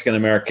of Mexican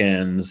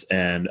Americans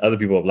and other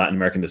people of Latin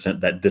American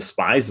descent that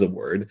despise the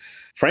word,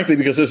 frankly,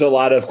 because there's a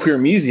lot of queer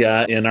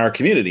media in our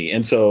community.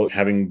 And so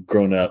having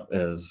grown up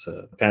as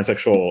a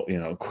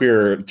pansexual,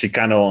 queer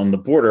Chicano on the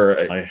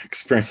border, I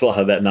experienced a lot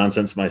of that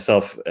nonsense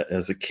myself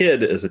as a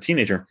kid, as a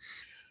teenager,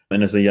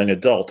 and as a young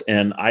adult,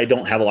 and I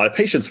don't have a lot of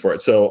patience for it.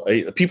 So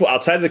people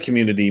outside of the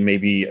community,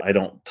 maybe I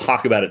don't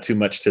talk about it too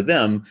much to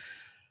them,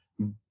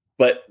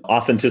 but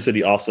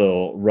authenticity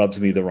also rubs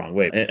me the wrong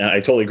way. And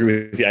I totally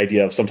agree with the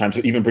idea of sometimes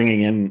even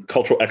bringing in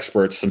cultural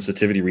experts,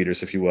 sensitivity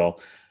readers, if you will,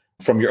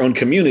 from your own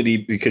community,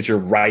 because you're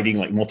writing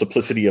like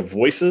multiplicity of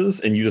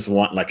voices and you just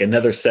want like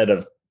another set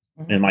of,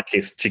 in my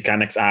case,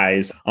 Chicanx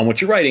eyes on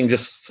what you're writing,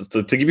 just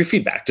to give you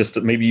feedback, just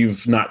to, maybe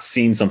you've not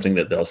seen something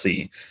that they'll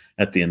see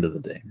at the end of the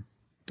day.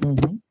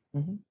 Mm-hmm.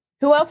 Mm-hmm.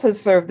 Who else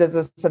has served as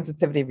a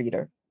sensitivity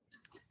reader?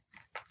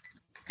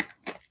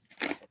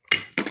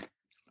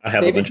 I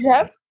have David, a bunch. You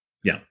have?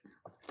 Yeah.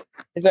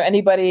 Is there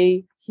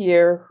anybody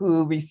here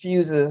who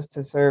refuses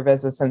to serve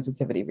as a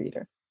sensitivity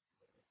reader?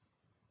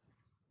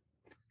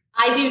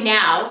 I do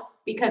now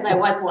because I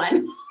was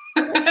one.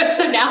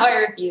 So now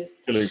I refuse.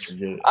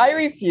 I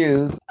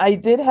refuse. I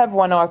did have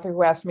one author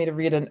who asked me to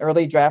read an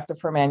early draft of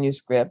her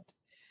manuscript.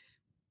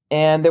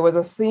 And there was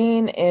a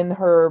scene in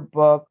her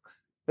book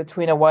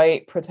between a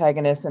white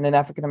protagonist and an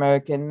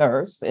African-American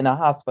nurse in a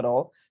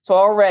hospital. So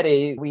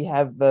already we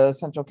have the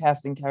central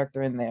casting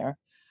character in there.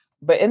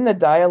 But in the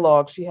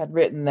dialogue, she had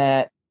written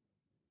that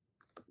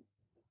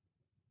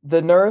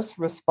the nurse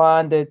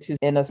responded to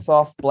in a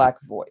soft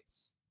Black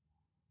voice.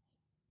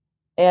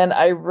 And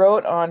I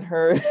wrote on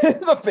her,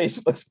 the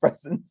facial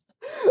expressions,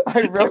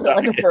 I wrote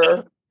on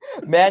her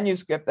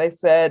manuscript, I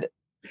said,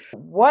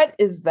 what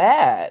is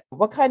that?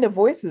 What kind of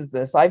voice is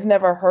this? I've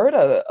never heard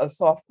a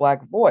soft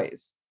Black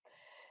voice.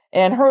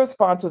 And her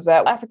response was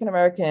that African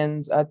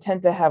Americans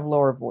tend to have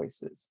lower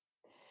voices.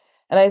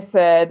 And I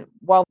said,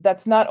 well,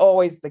 that's not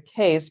always the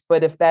case,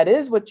 but if that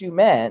is what you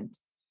meant,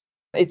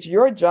 it's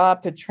your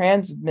job to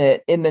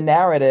transmit in the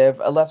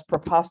narrative a less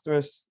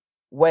preposterous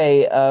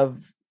way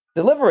of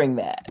delivering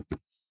that.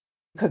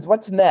 Because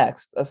what's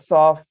next? A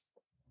soft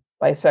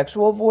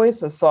bisexual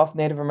voice, a soft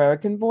Native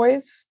American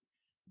voice,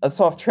 a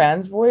soft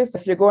trans voice?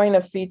 If you're going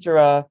to feature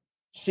a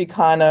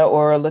Chicana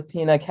or a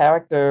Latina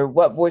character,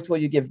 what voice will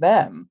you give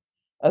them?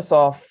 A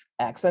soft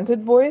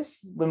accented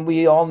voice? When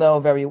we all know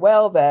very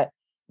well that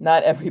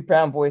not every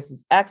brown voice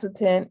is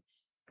accented,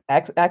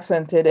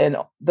 and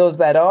those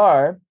that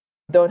are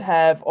don't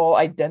have all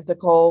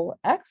identical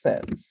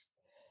accents.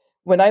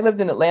 When I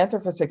lived in Atlanta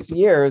for 6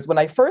 years, when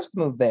I first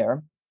moved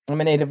there, I'm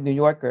a native New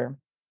Yorker,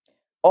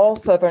 all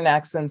Southern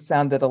accents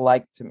sounded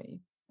alike to me.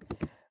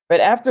 But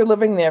after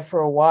living there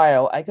for a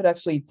while, I could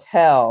actually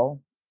tell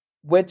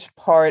which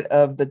part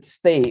of the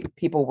state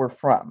people were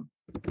from.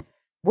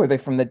 Were they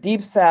from the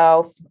Deep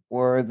South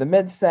or the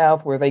Mid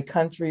South? Were they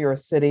country or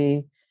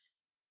city?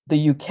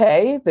 The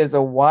UK, there's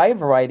a wide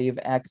variety of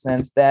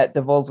accents that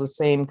divulge the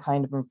same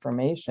kind of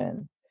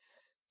information.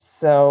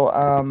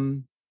 So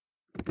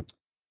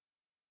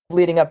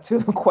leading up to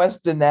the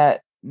question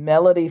that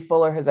Melody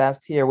Fuller has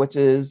asked here, which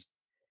is,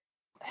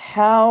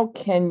 how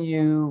can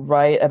you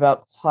write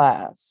about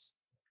class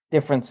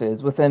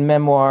differences within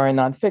memoir and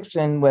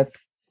nonfiction?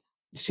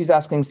 She's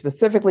asking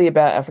specifically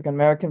about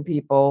African-American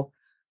people.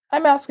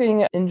 I'm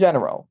asking in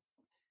general.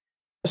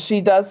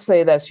 She does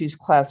say that she's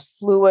class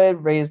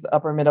fluid, raised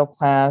upper middle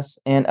class,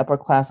 and upper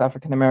class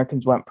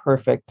African-Americans want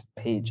perfect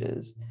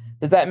pages.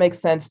 Does that make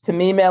sense? To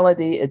me,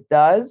 Melody, it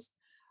does.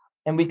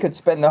 And we could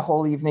spend the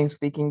whole evening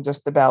speaking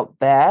just about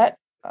that.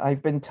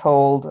 I've been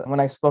told when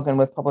I've spoken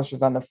with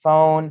publishers on the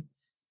phone,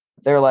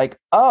 they're like,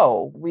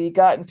 oh, we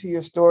got into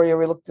your story or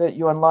we looked at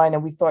you online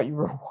and we thought you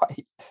were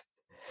white.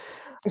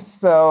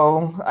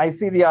 So I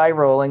see the eye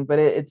rolling, but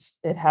it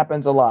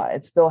happens a lot.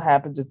 It still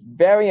happens. It's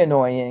very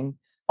annoying,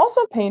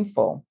 also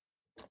painful.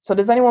 So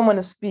does anyone want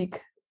to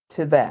speak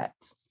to that?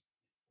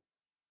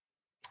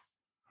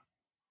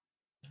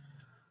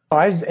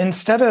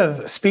 Instead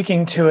of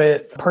speaking to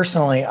it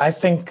personally, I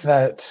think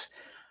that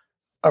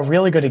a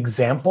really good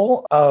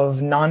example of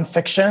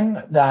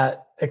nonfiction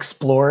that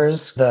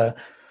explores the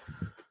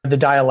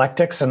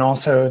dialectics and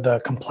also the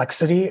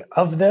complexity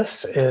of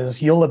this is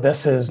Eula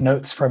Biss's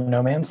Notes from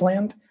No Man's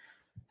Land.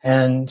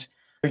 And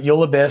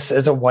Eula Biss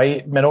is a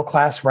white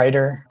middle-class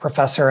writer,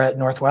 professor at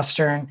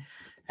Northwestern,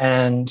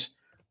 and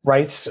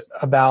writes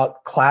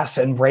about class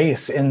and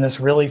race in this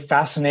really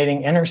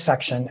fascinating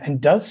intersection, and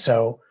does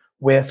so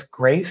with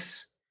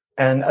grace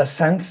and a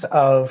sense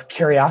of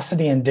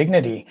curiosity and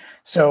dignity.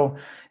 So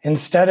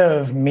instead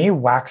of me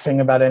waxing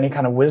about any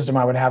kind of wisdom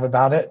I would have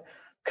about it,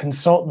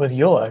 consult with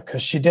Eula,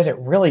 because she did it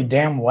really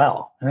damn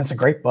well. And it's a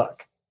great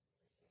book.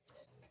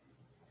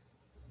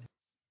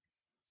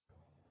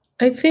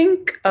 I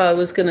think I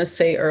was going to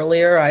say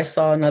earlier, I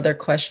saw another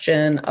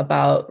question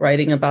about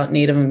writing about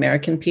Native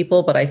American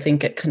people, but I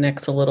think it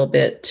connects a little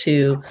bit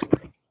to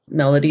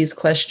Melody's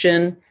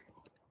question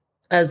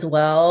as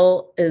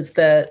well, is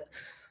that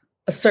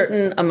a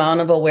certain amount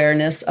of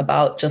awareness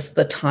about just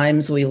the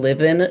times we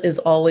live in is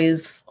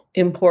always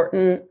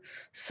important.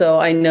 So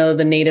I know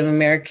the Native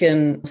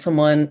American,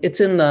 it's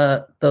in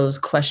those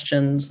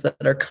questions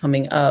that are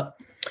coming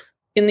up.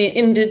 In the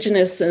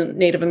Indigenous and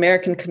Native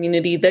American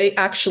community, they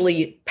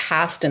actually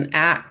passed an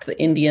act, the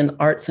Indian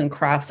Arts and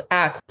Crafts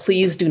Act.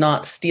 Please do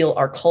not steal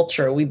our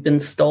culture. We've been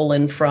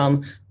stolen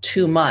from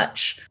too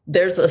much.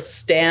 There's a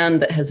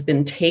stand that has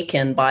been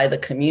taken by the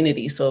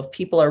community. So if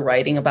people are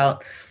writing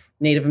about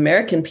Native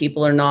American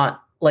people are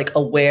not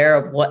aware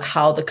of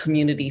how the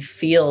community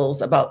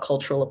feels about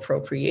cultural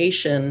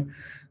appropriation,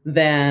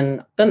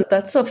 then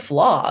that's a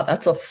flaw.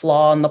 That's a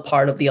flaw on the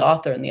part of the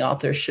author, and the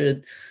author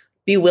should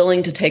be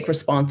willing to take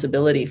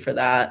responsibility for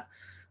that.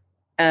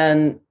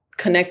 And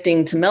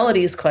connecting to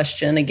Melody's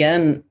question,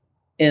 again,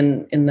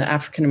 in the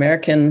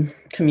African-American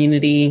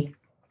community,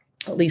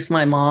 at least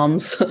my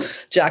mom's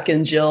Jack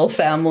and Jill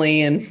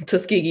family in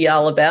Tuskegee,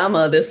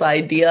 Alabama, this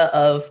idea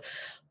of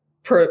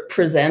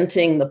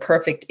presenting the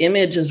perfect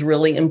image is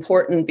really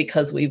important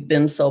because we've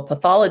been so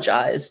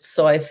pathologized.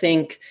 So I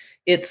think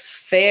it's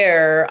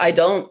fair. I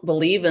don't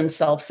believe in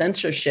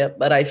self-censorship,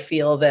 but I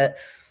feel that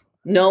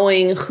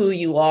knowing who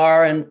you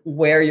are and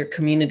where your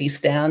community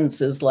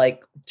stands is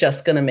like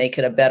just going to make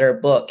it a better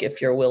book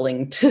if you're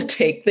willing to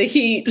take the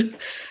heat.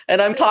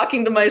 And I'm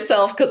talking to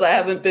myself because I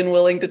haven't been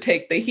willing to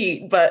take the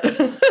heat, but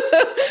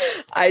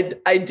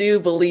I do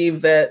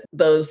believe that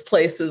those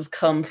places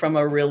come from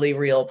a really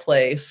real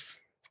place.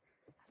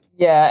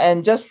 Yeah,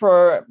 and just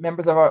for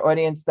members of our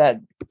audience that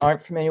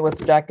aren't familiar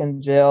with Jack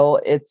and Jill,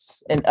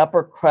 it's an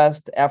upper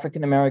crust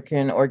African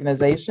American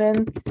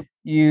organization.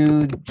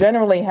 You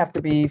generally have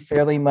to be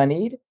fairly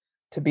moneyed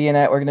to be in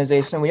that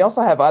organization. We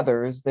also have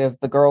others. There's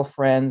the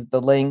Girlfriends,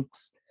 the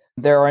Links.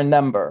 There are a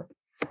number.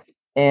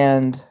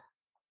 And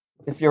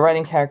if you're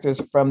writing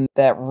characters from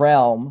that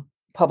realm,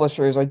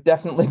 publishers are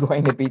definitely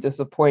going to be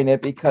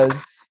disappointed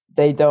because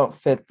they don't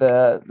fit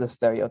the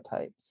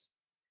stereotypes.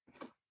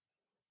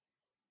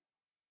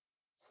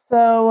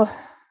 So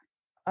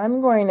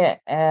I'm going to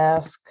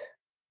ask,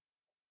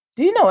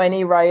 do you know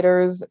any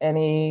writers,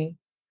 I'm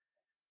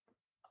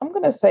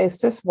going to say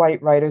cis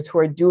white writers who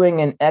are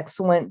doing an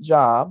excellent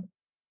job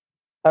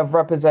of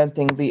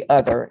representing the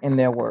other in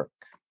their work?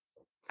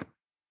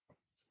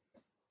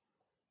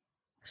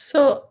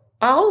 So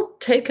I'll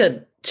take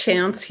a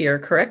chance here.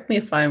 Correct me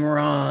if I'm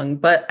wrong,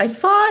 but I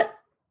thought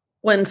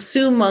when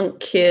Sue Monk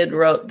Kidd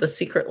wrote The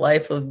Secret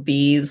Life of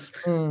Bees,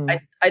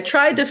 I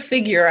tried to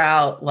figure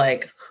out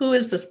like, who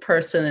is this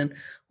person and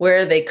where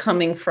are they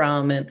coming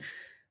from? And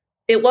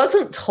it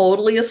wasn't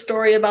totally a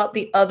story about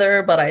the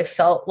other, but I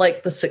felt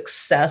like the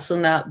success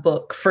in that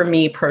book, for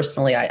me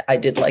personally, I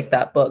did like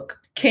that book,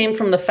 came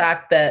from the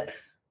fact that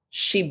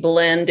she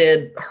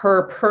blended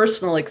her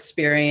personal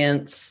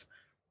experience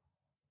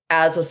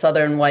as a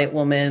Southern white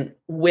woman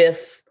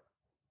with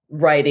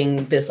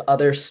writing this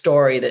other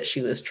story that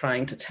she was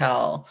trying to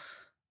tell.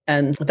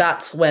 And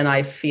that's when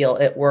I feel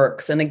it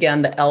works. And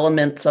again, the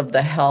elements of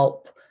the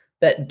help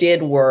that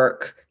did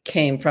work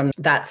came from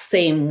that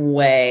same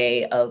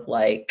way of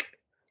like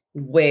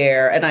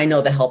where, and I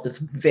know the help is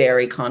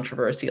very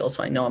controversial,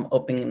 so I know I'm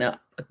opening up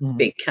a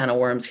big can of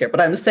worms here,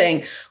 but I'm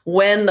saying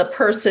when the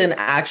person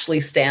actually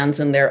stands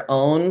in their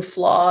own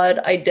flawed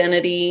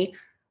identity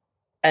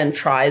and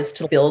tries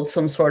to build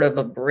some sort of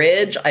a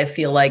bridge, I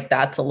feel like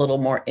that's a little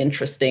more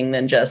interesting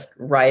than just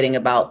writing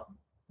about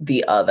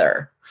the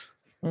other.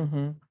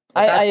 Mm-hmm.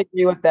 I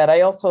agree with that.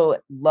 I also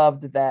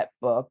loved that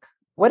book.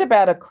 What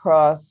about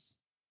across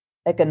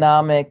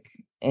economic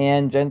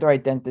and gender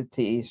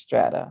identity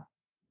strata?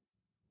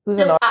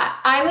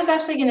 I was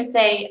actually going to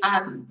say,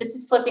 this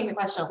is flipping the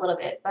question a little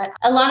bit, but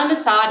Alana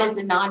Masad is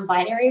a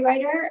non-binary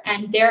writer,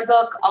 and their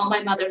book, All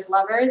My Mother's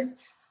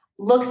Lovers,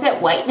 looks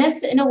at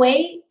whiteness in a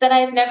way that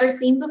I've never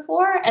seen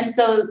before. And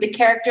so the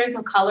characters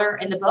of color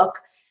in the book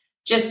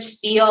just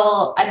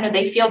feel, I don't know,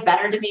 they feel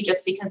better to me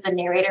just because the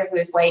narrator, who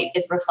is white,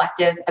 is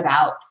reflective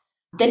about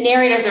the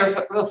narrators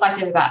are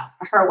reflective about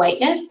her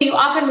whiteness. You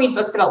often read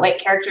books about white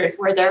characters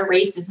where their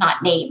race is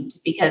not named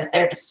because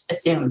they're just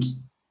assumed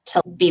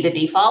to be the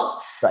default.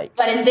 Right.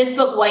 But in this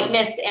book,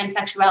 whiteness and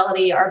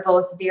sexuality are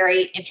both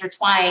very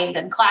intertwined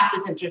and class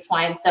is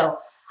intertwined. So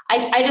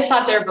I just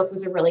thought their book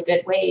was a really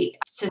good way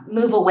to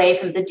move away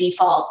from the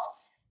default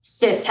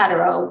cis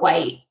hetero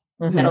white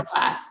middle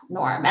class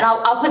norm. And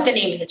I'll put the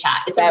name in the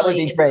chat. It's a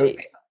really great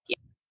book.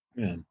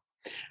 Yeah.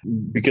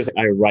 Because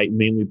I write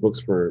mainly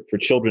books for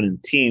children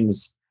and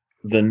teens,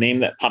 the name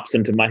that pops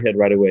into my head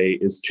right away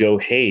is Joe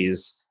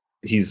Hayes.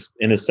 He's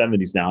in his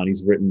 70s now, and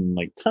he's written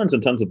like tons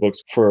and tons of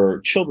books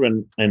for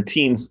children and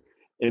teens,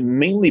 and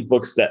mainly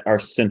books that are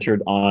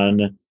centered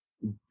on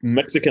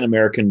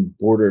Mexican-American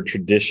border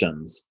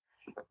traditions,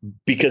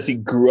 because he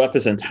grew up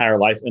his entire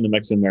life in the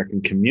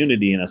Mexican-American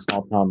community in a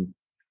small town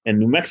in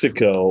New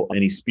Mexico,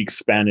 and he speaks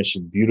Spanish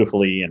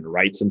beautifully and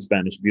writes in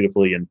Spanish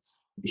beautifully. And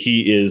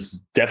he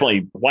is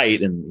definitely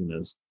white, and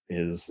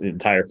his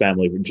entire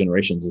family for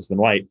generations has been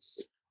white,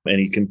 and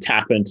he can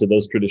tap into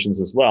those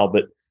traditions as well.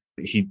 But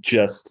he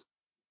just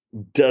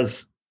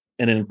does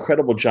an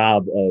incredible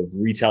job of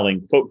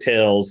retelling folk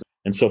tales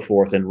and so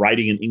forth, and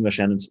writing in English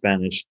and in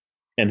Spanish.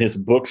 And his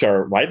books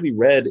are widely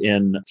read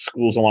in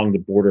schools along the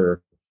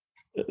border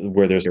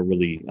where there's a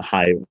really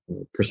high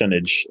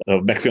percentage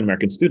of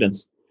Mexican-American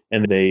students,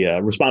 and they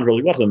respond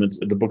really well to them.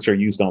 The books are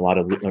used on a lot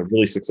of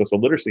really successful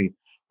literacy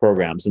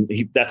programs. And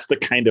that's the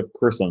kind of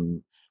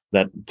person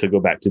that, to go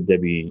back to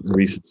Debbie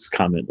Reese's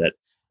comment, that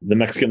the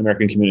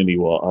Mexican-American community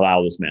will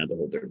allow this man to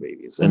hold their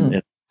babies.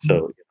 And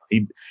so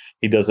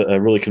he does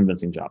a really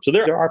convincing job. So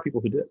there are people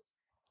who do it.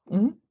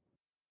 Mm-hmm.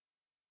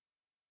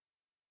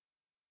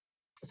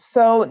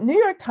 So New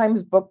York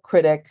Times book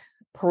critic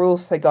Parul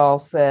Sehgal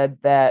said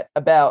that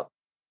about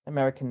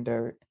American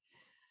Dirt,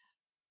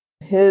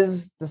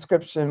 his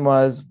description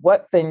was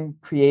what thin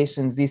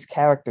creations these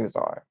characters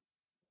are.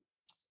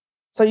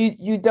 So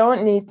you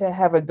don't need to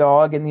have a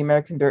dog in the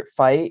American Dirt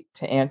fight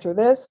to answer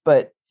this,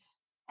 but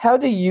how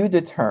do you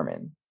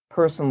determine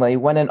personally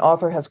when an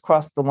author has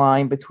crossed the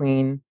line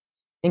between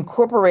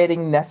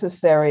incorporating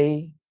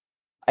necessary,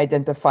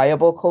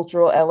 identifiable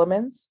cultural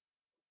elements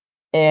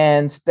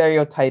and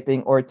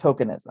stereotyping or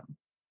tokenism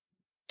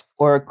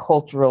or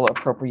cultural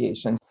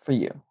appropriation for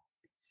you?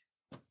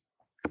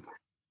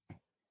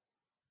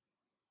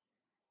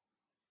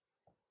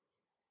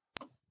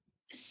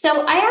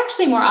 So I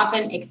actually more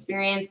often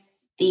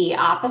experience the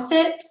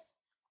opposite.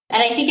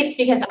 And I think it's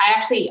because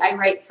I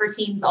write for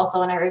teens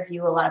also, and I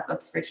review a lot of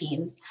books for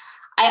teens.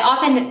 I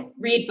often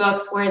read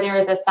books where there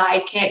is a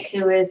sidekick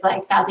who is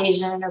like South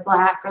Asian or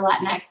Black or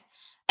Latinx,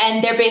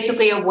 and they're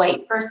basically a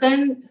white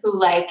person who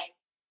like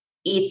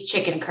eats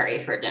chicken curry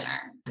for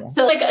dinner. Yeah.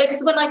 So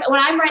because when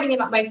I'm writing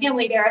about my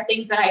family, there are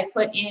things that I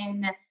put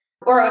in,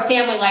 or a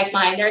family like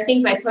mine, there are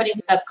things I put in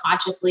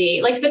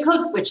subconsciously, like the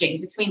code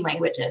switching between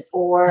languages,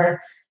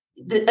 or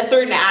a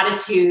certain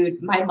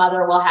attitude my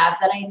mother will have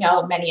that I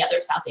know many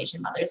other South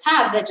Asian mothers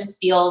have, that just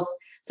feels,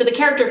 so the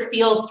character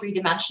feels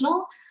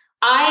three-dimensional.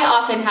 I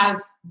often have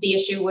the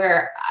issue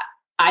where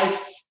I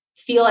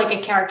feel like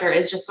a character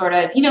is just sort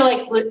of,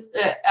 like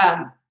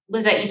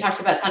Lizette, you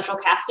talked about central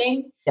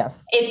casting.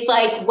 Yes. It's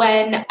like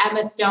when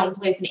Emma Stone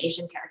plays an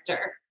Asian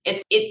character,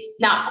 it's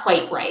not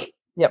quite right.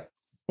 Yep.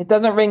 It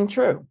doesn't ring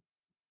true.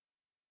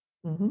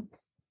 Mm-hmm.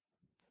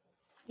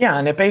 Yeah,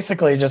 and it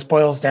basically just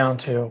boils down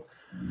to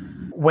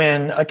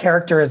when a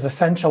character is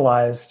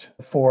essentialized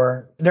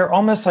they're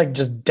almost like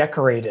just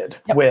decorated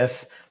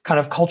with kind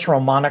of cultural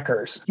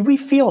monikers. We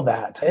feel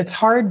that. It's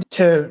hard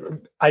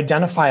to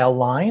identify a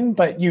line,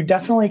 but you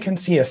definitely can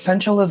see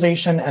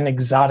essentialization and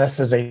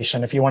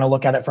exoticization if you want to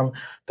look at it from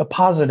the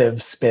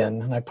positive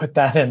spin. And I put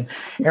that in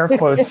air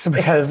quotes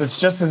because it's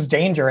just as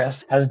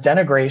dangerous as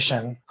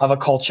denigration of a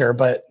culture.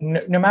 But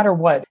no matter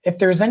what, if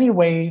there's any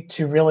way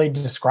to really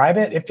describe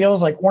it, it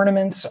feels like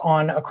ornaments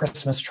on a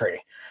Christmas tree.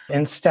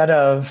 Instead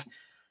of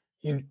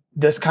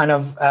this kind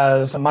of,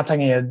 as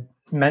Matangi had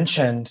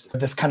mentioned,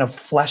 this kind of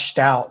fleshed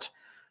out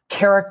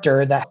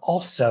character that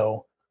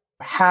also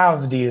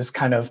have these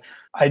kind of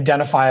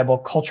identifiable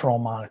cultural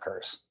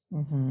monikers.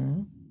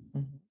 Mm-hmm.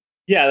 Mm-hmm.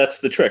 Yeah, that's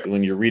the trick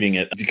when you're reading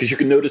it, because you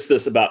can notice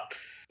this about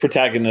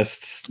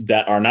protagonists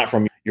that are not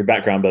from your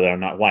background, but are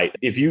not white.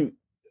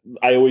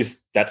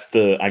 That's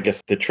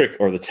the trick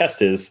or the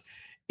test is,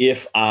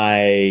 if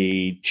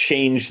I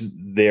change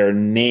their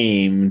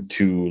name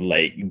to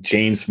like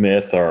Jane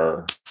Smith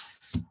or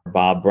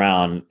Bob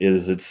Brown,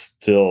 is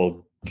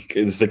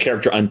the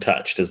character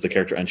untouched? Is the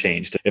character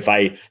unchanged? If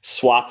I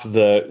swap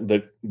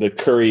the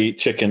curry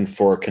chicken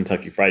for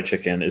Kentucky Fried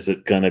Chicken, is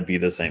it going to be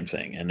the same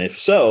thing? And if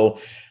so,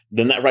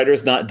 then that writer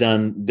has not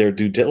done their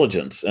due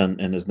diligence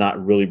and is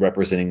not really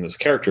representing those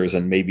characters,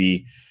 and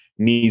maybe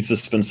needs to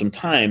spend some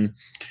time.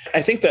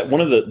 I think that one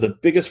of the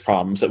biggest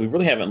problems that we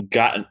really haven't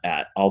gotten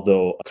at,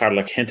 although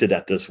Carla hinted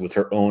at this with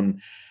her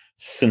own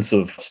sense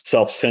of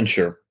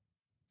self-censure,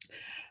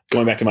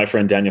 going back to my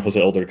friend Daniel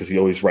Jose Older, because he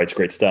always writes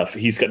great stuff.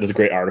 He's got this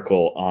great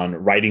article on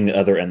writing the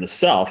other and the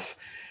self.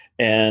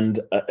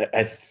 And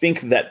I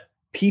think that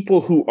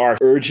people who are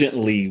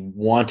urgently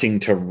wanting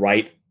to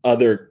write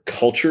other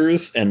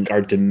cultures and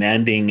are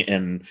demanding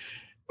and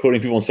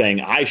quoting people and saying,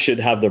 I should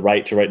have the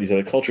right to write these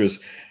other cultures,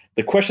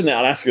 the question that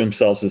I'll ask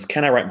themselves is,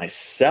 can I write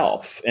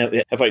myself?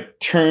 And have I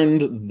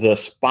turned the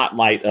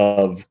spotlight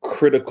of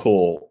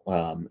critical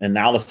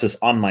analysis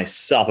on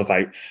myself? Have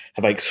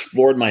I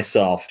explored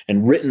myself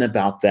and written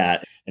about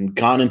that and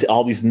gone into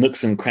all these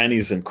nooks and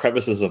crannies and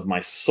crevices of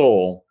my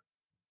soul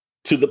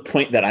to the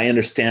point that I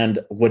understand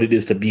what it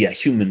is to be a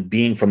human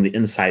being from the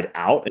inside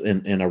out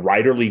in a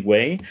writerly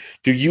way?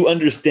 Do you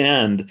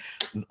understand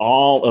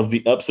all of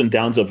the ups and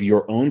downs of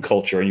your own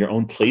culture and your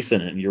own place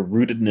in it, and your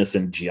rootedness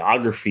in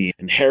geography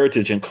and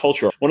heritage and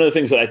culture? One of the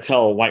things that I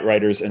tell white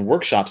writers in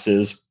workshops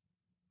is,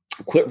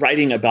 quit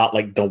writing about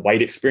like the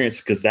white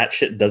experience, because that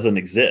shit doesn't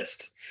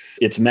exist.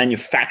 It's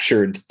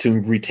manufactured to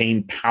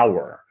retain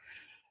power.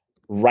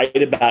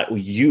 Write about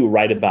you,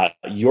 write about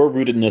your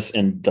rootedness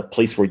in the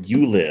place where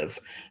you live.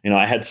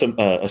 I had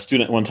a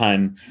student one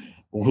time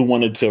who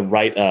wanted to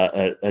write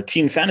a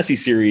teen fantasy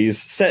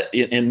series set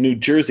in New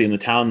Jersey, in the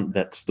town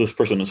that this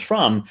person was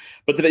from,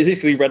 but they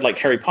basically read like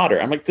Harry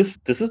Potter. I'm like, this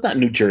is not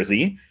New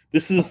Jersey.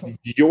 This is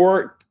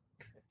your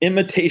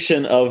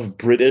imitation of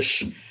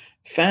British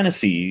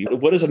fantasy.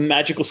 What does a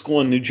magical school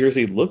in New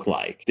Jersey look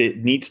like?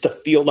 It needs to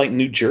feel like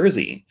New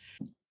Jersey.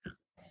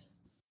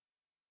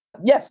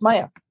 Yes,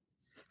 Maya.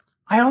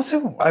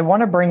 I want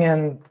to bring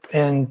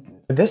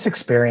in this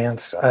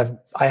experience.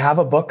 I have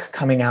a book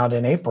coming out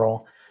in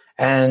April,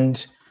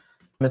 and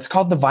it's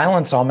called The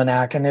Violence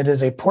Almanac, and it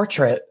is a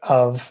portrait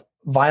of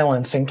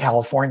violence in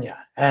California.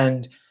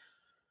 And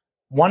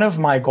one of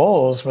my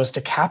goals was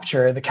to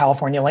capture the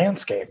California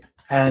landscape.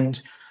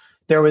 And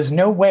there was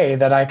no way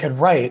that I could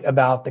write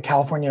about the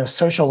California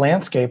social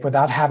landscape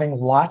without having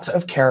lots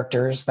of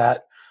characters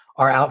that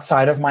are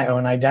outside of my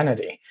own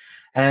identity.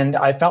 And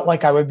I felt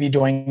like I would be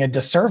doing a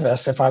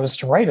disservice if I was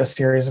to write a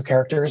series of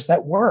characters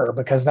that were,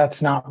 because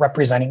that's not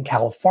representing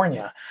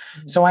California.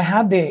 Mm-hmm. So I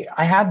had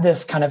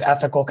this kind of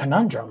ethical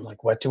conundrum,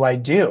 like, what do I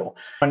do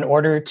in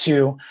order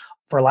to,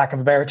 for lack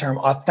of a better term,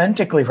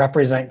 authentically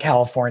represent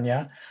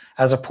California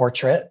as a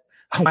portrait?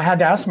 I had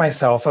to ask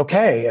myself,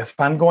 okay, if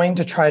I'm going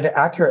to try to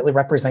accurately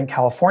represent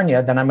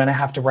California, then I'm going to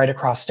have to write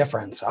across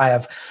difference. I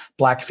have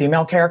Black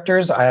female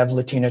characters. I have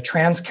Latina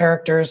trans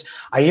characters.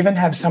 I even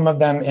have some of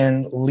them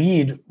in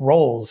lead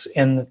roles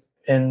in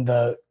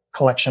the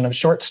collection of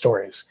short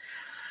stories.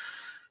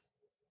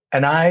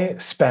 And I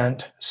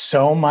spent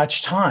so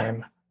much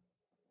time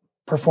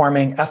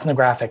performing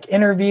ethnographic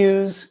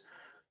interviews,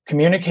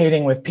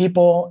 communicating with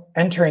people,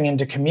 entering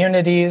into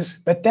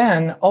communities. But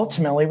then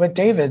ultimately what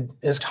David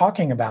is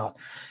talking about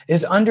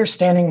is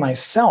understanding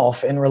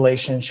myself in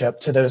relationship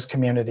to those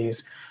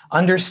communities,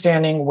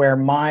 understanding where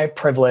my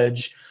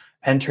privilege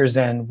enters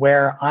in,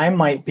 where I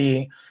might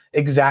be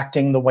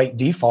exacting the white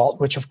default,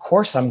 which of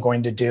course I'm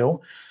going to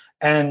do,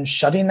 and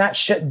shutting that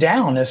shit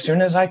down as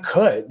soon as I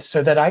could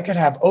so that I could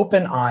have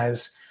open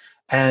eyes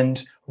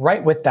and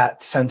write with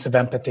that sense of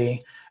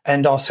empathy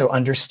and also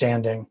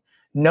understanding,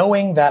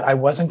 knowing that I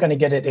wasn't going to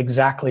get it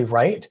exactly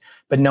right,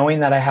 but knowing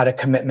that I had a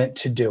commitment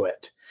to do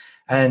it.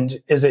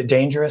 And is it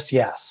dangerous?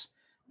 Yes.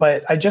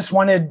 But I just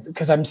wanted,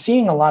 because I'm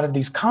seeing a lot of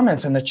these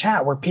comments in the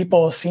chat where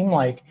people seem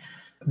like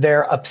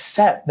they're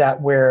upset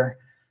that we're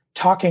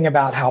talking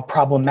about how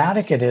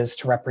problematic it is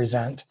to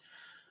represent.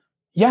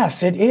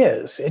 Yes, it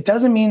is. It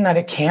doesn't mean that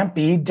it can't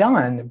be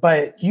done,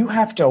 but you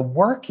have to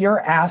work your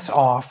ass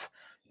off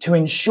to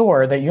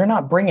ensure that you're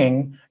not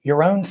bringing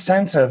your own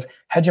sense of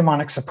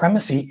hegemonic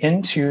supremacy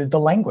into the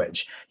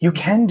language. You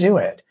can do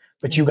it,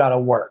 but you got to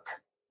work.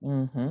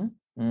 Mm-hmm.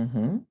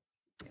 Mm-hmm.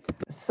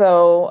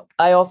 So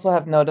I also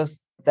have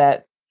noticed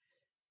that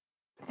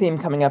theme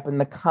coming up in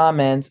the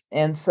comments.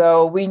 And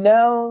so we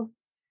know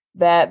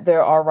that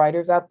there are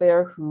writers out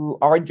there who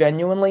are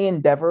genuinely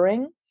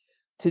endeavoring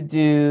to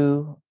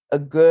do a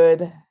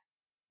good,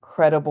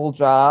 credible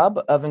job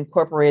of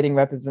incorporating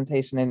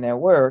representation in their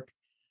work.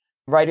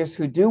 Writers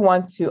who do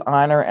want to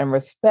honor and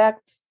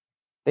respect,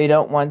 they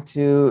don't want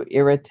to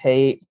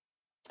irritate,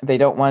 they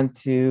don't want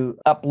to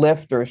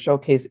uplift or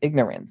showcase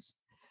ignorance.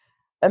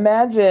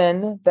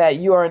 Imagine that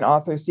you are an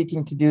author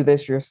seeking to do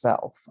this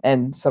yourself,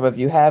 and some of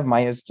you have.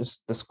 Maya's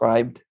just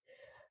described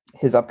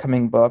his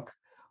upcoming book.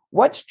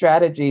 What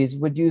strategies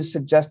would you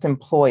suggest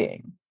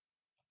employing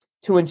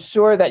to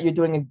ensure that you're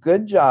doing a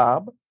good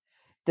job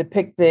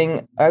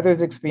depicting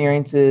others'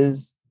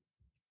 experiences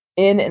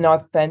in an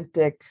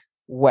authentic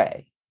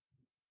way?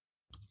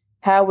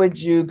 How would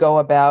you go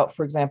about,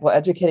 for example,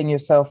 educating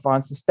yourself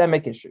on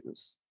systemic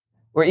issues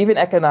or even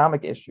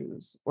economic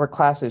issues or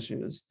class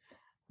issues?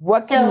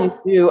 What can you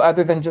do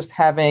other than just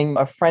having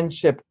a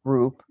friendship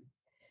group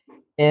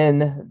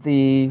in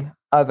the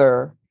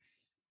other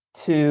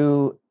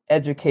to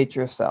educate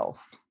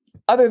yourself,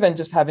 other than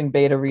just having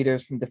beta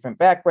readers from different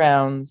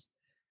backgrounds?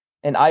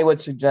 And I would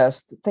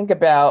suggest think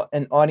about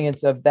an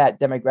audience of that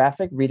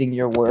demographic reading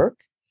your work.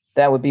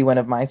 That would be one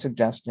of my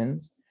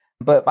suggestions.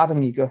 But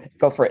Madam,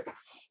 go for it.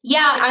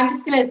 Yeah, I'm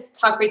just going to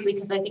talk briefly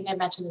because I think I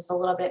mentioned this a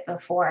little bit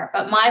before.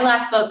 But my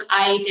last book,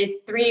 I did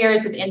 3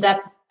 years of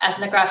in-depth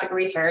ethnographic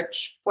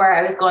research where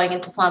I was going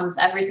into slums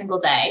every single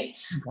day.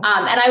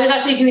 And I was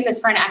actually doing this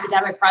for an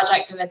academic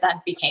project, and it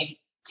then became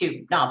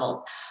 2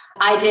 novels.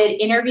 I did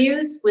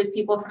interviews with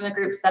people from the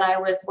groups that I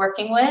was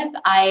working with.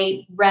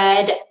 I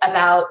read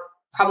about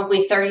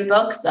probably 30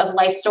 books of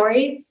life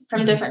stories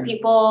from different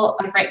people,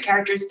 different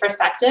characters'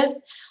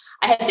 perspectives.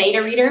 I had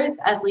beta readers,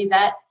 as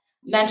Lisette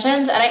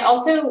mentioned. And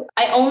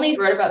I only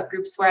wrote about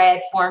groups where I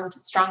had formed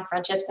strong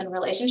friendships and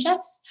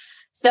relationships.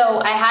 So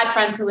I had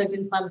friends who lived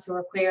in slums who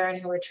were queer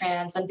and who were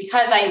trans. And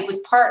because I was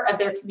part of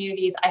their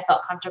communities, I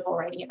felt comfortable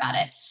writing about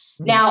it.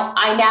 Now,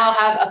 I now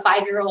have a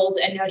 5-year-old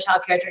and no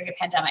childcare during a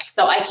pandemic.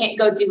 So I can't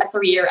go do a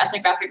 3-year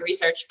ethnographic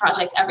research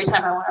project every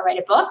time I want to write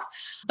a book.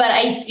 But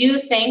I do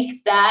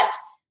think that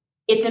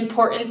it's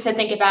important to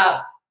think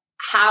about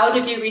how to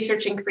do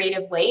research in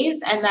creative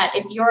ways. And that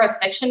if you're a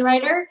fiction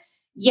writer,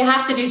 you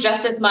have to do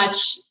just as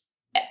much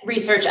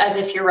research as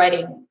if you're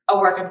writing a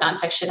work of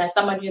nonfiction. As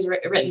someone who's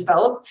written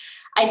both,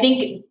 I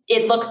think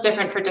it looks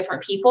different for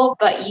different people,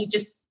 but you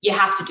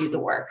have to do the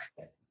work.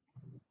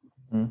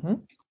 Mm-hmm.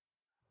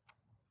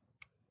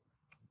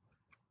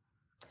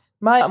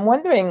 Maya, I'm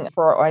wondering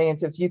for our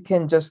audience if you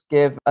can just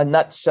give a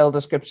nutshell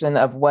description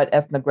of what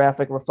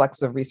ethnographic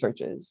reflexive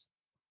research is.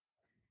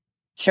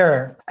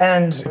 Sure.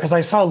 And because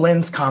I saw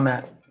Lynn's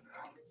comment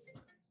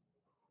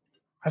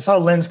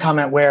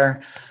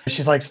where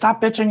she's like,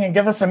 stop bitching and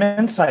give us some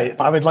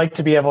insight. I would like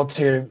to be able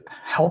to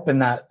help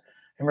in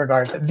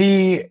regard.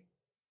 The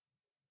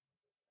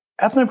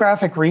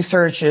ethnographic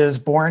research is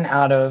born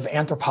out of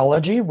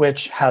anthropology,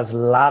 which has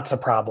lots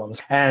of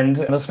problems, and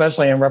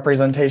especially in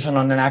representation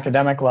on an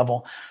academic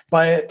level.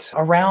 But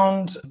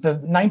around the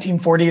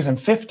 1940s and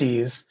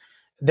 50s,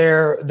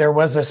 there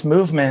was this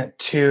movement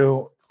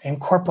to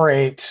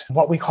incorporate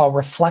what we call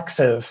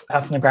reflexive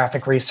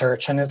ethnographic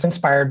research, and it's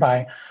inspired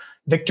by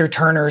Victor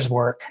Turner's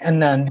work.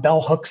 And then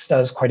Bell Hooks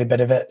does quite a bit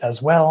of it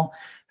as well,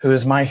 who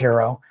is my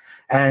hero.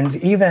 And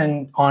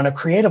even on a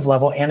creative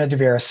level, Anna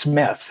Deavere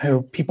Smith,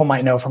 who people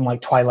might know from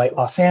like Twilight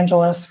Los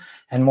Angeles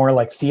and more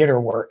like theater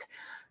work.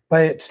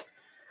 But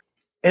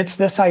it's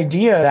this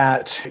idea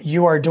that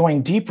you are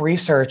doing deep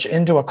research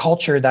into a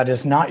culture that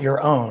is not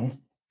your own,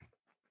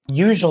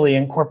 usually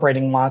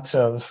incorporating lots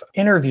of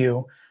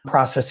interview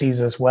processes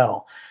as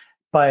well.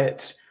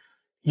 But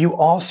you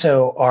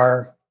also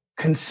are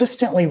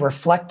consistently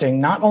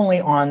reflecting not only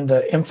on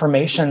the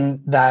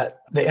information that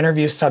the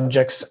interview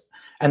subjects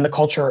and the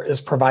culture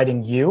is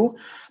providing you,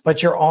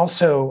 but you're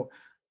also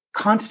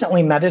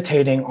constantly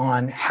meditating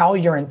on how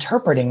you're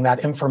interpreting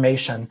that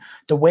information,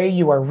 the way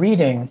you are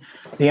reading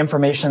the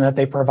information that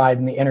they provide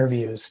in the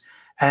interviews,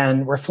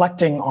 and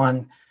reflecting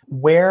on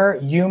where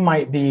you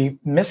might be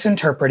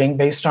misinterpreting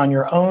based on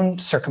your own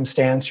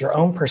circumstance, your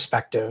own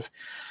perspective,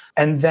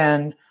 and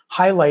then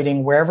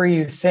highlighting wherever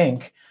you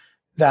think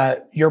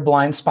that your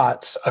blind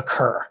spots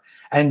occur.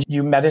 And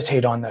you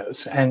meditate on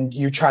those and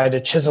you try to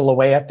chisel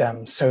away at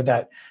them so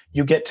that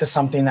you get to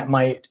something that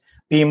might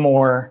be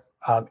more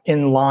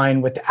in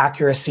line with the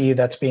accuracy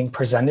that's being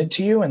presented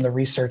to you and the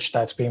research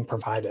that's being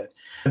provided.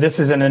 This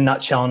is in a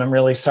nutshell, and I'm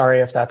really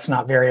sorry if that's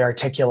not very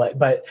articulate,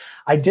 but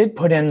I did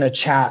put in the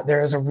chat,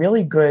 there is a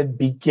really good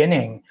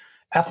beginning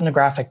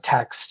ethnographic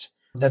text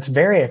that's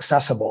very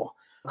accessible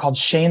called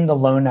Shane the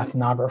Lone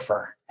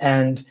Ethnographer.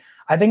 And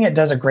I think it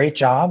does a great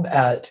job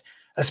at,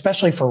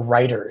 especially for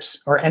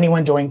writers or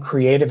anyone doing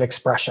creative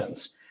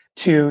expressions,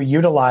 to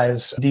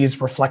utilize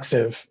these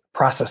reflexive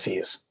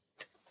processes.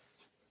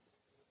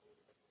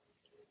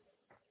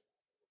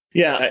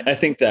 Yeah, I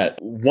think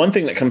that one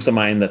thing that comes to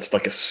mind that's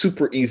like a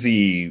super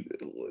easy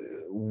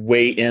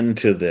way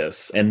into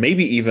this, and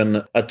maybe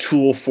even a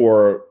tool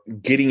for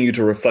getting you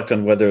to reflect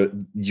on whether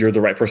you're the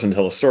right person to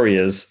tell a story,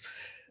 is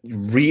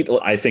read.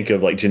 I think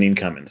of like Janine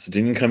Cummins.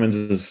 Janine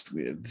Cummins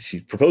she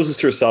proposes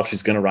to herself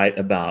she's going to write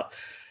about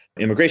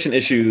immigration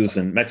issues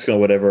in Mexico,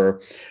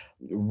 whatever.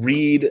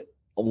 Read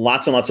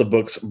lots and lots of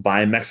books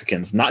by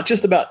Mexicans, not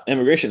just about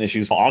immigration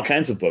issues, but all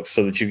kinds of books,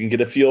 so that you can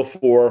get a feel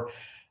for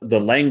the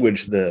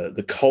language,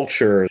 the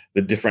culture,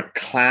 the different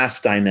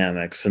class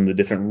dynamics and the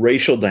different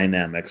racial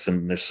dynamics.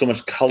 And there's so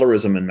much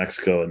colorism in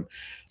Mexico. And,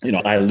 you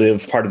know, I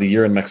live part of the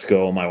year in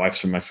Mexico. My wife's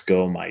from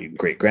Mexico. My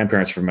great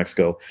grandparents are from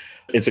Mexico.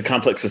 It's a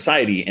complex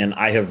society. And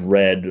I have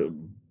read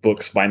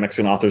books by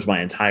Mexican authors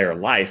my entire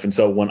life. And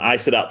so when I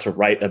set out to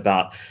write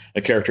about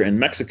a character in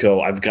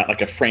Mexico, I've got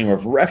like a frame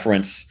of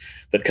reference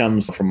that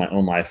comes from my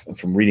own life and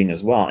from reading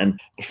as well. And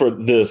for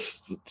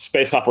this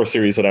space opera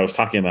series that I was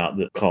talking about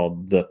that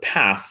called The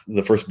Path,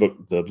 the first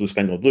book, The Blue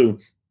Spangled Blue,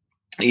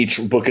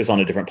 each book is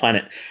on a different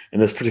planet.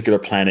 And this particular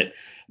planet,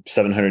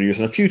 700 years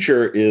in the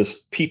future,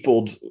 is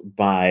peopled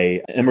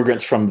by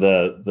immigrants from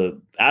the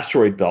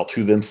asteroid belt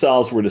who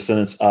themselves were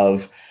descendants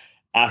of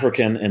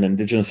African and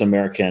Indigenous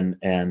American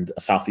and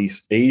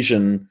Southeast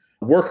Asian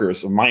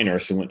workers,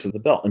 miners who went to the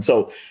belt. And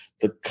so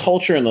the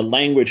culture and the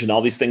language and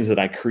all these things that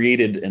I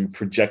created and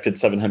projected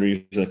 700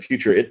 years in the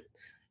future,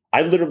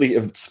 I literally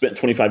have spent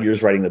 25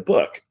 years writing the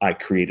book. I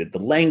created the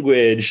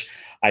language.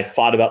 I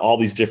thought about all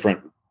these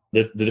different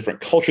the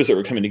different cultures that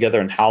were coming together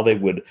and how they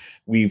would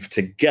weave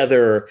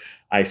together.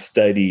 I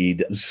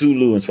studied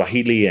Zulu and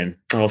Swahili and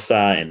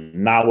Xhosa and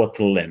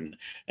Nahuatl and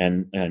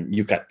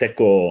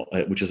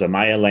Yucateco, which is a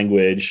Maya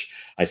language.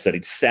 I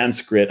studied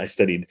Sanskrit. I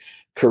studied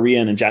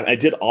Korean and Japanese. I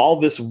did all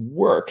this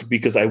work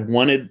because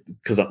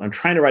I'm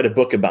trying to write a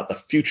book about the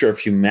future of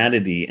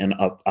humanity and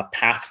a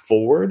path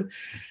forward.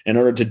 In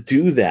order to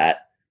do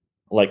that,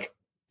 like,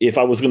 if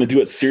I was going to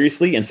do it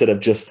seriously, instead of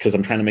just because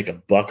I'm trying to make a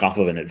buck off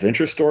of an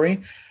adventure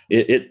story,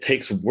 it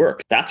takes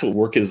work. That's what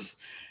work is.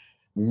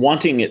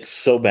 Wanting it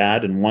so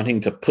bad and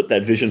wanting to put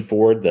that vision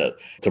forward,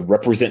 to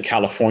represent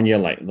California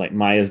like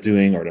Maya's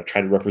doing, or to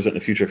try to represent the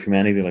future of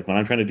humanity, like what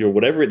I'm trying to do, or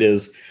whatever it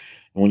is.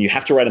 And when you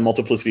have to write a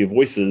multiplicity of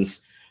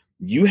voices,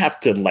 you have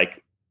to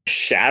like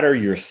shatter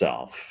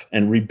yourself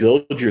and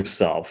rebuild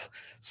yourself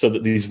so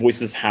that these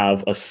voices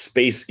have a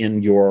space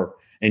in your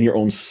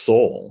own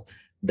soul.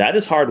 That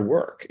is hard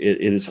work.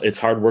 It's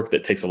hard work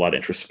that takes a lot of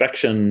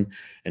introspection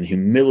and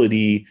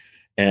humility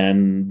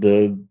and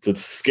the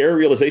scary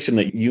realization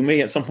that you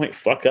may at some point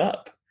fuck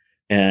up,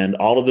 and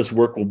all of this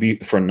work will be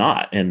for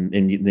naught. And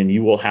then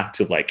you will have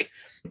to like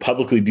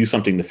publicly do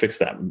something to fix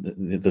that,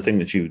 the thing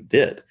that you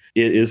did.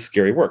 It is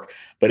scary work,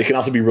 but it can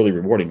also be really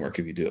rewarding work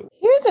if you do.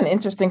 Here's an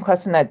interesting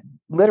question that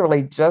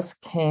literally just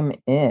came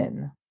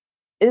in.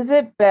 Is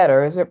it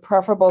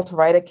preferable to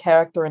write a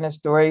character in a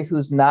story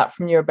who's not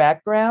from your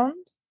background,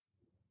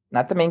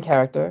 not the main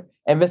character,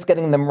 and risk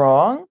getting them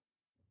wrong,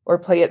 or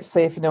play it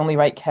safe and only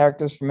write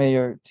characters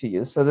familiar to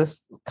you? So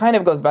this kind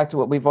of goes back to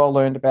what we've all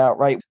learned about,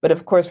 right? But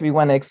of course, we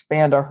want to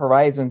expand our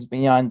horizons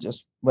beyond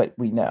just what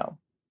we know.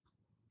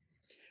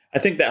 I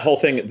think that whole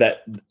thing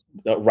that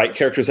write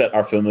characters that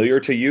are familiar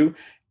to you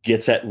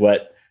gets at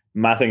what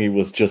Mathangi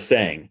was just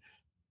saying.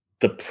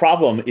 The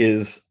problem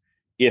is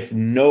if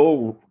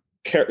no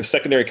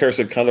secondary characters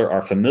of color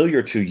are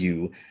familiar to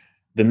you,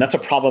 then that's a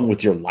problem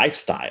with your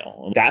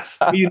lifestyle.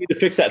 You need to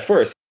fix that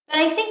first. But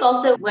I think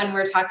also when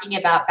we're talking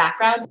about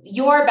background,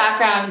 your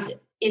background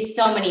is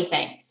so many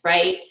things,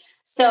 right?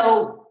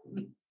 So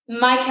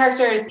my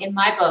characters in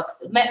my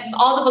books,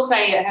 all the books I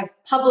have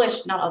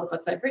published, not all the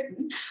books I've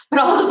written, but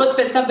all the books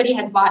that somebody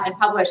has bought and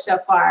published so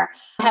far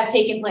have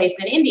taken place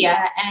in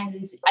India.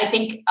 And I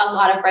think a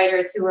lot of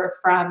writers who are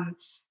from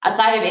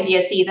outside of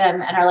India see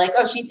them and are like,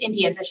 oh, she's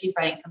Indian, so she's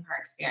writing from her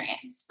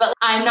experience. But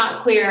I'm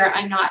not queer,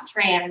 I'm not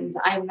trans,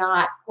 I'm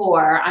not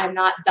poor, I'm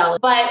not Dalit.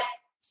 But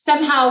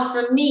somehow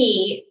for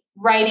me,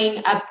 writing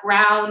a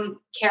brown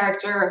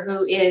character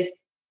who is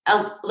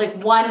like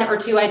one or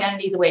two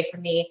identities away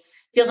from me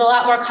feels a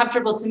lot more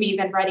comfortable to me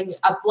than writing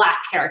a Black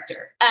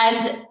character.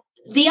 And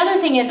the other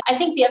thing is, I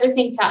think the other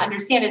thing to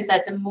understand is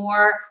that the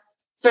more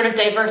sort of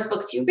diverse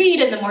books you read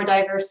and the more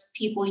diverse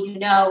people you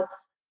know,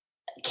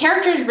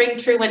 characters ring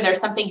true when there's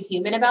something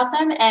human about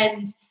them.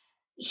 And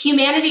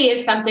humanity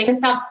is something, it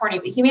sounds corny,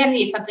 but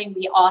humanity is something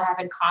we all have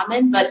in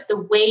common, but the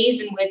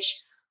ways in which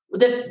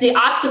the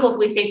obstacles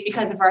we face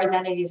because of our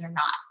identities are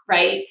not,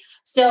 right?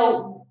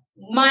 So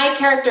my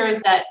characters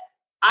that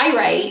I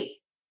write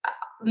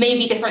may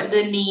be different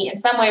than me in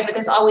some way, but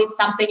there's always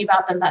something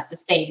about them that's the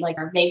same. Like,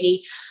 or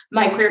maybe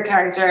my queer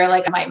character,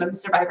 like I'm a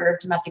survivor of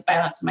domestic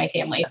violence in my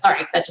family.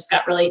 Sorry, that just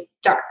got really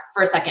dark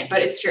for a second,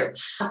 but it's true.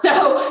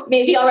 So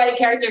maybe I'll write a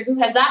character who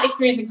has that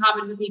experience in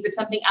common with me, but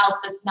something else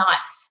that's not.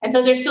 And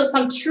so there's still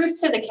some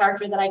truth to the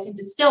character that I can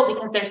distill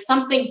because there's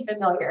something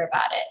familiar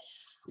about it.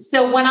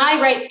 So when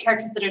I write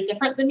characters that are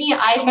different than me,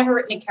 I've never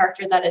written a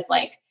character that is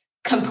like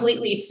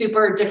completely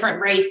super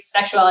different race,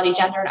 sexuality,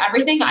 gender, and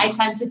everything. I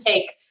tend to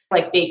take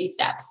like baby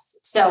steps.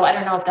 So I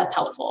don't know if that's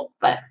helpful,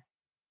 but.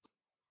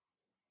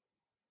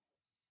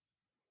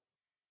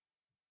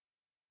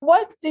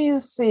 What do you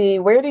see?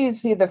 Where do you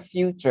see the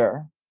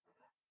future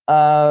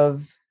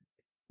of,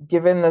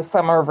 given the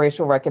summer of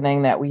racial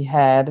reckoning that we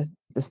had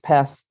this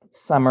past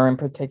summer in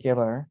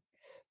particular,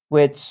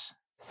 which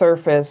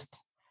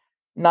surfaced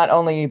not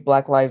only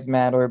Black Lives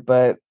Matter,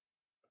 but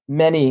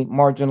many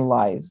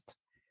marginalized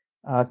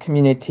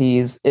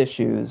communities'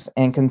 issues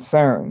and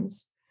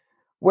concerns.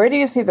 Where do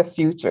you see the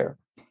future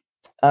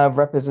of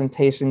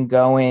representation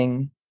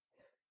going,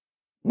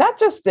 not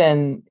just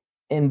in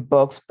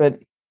books, but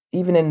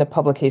even in the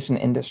publication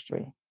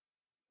industry?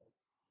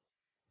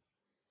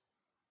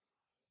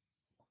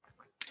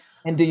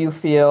 And do you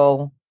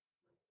feel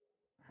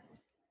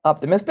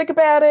optimistic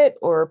about it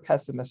or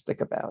pessimistic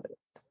about it?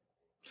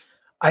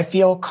 I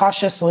feel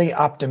cautiously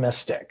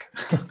optimistic.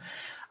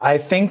 I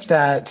think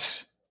the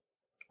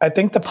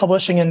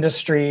publishing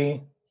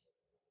industry,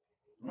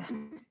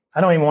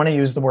 I don't even want to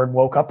use the word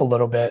woke up a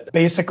little bit.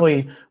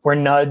 Basically, we're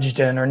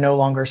nudged and are no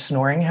longer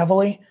snoring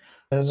heavily,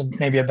 is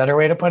maybe a better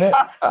way to put it.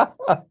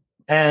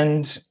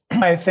 And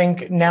I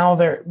think now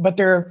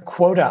they're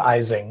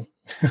quotaizing,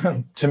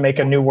 to make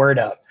a new word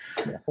up.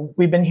 Yeah.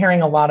 We've been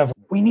hearing a lot of,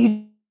 we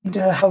need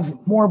to have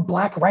more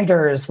Black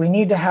writers. We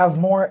need to have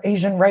more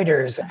Asian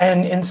writers.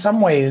 And in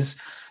some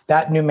ways,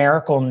 that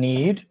numerical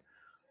need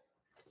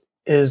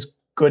is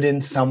good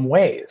in some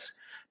ways.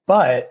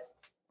 But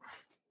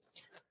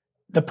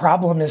the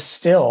problem is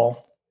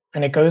still,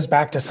 and it goes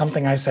back to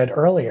something I said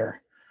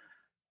earlier,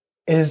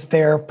 is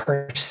their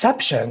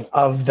perception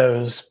of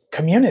those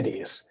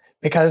communities,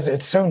 because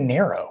it's so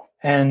narrow.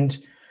 And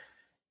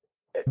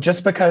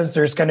just because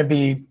there's going to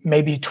be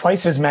maybe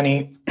twice as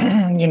many,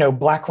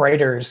 Black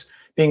writers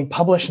being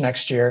published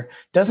next year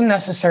doesn't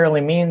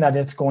necessarily mean that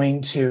it's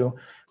going to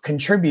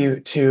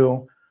contribute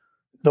to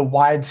the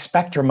wide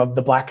spectrum of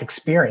the Black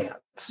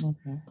experience,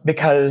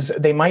 because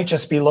they might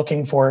just be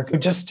looking for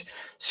just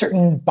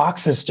certain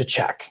boxes to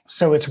check.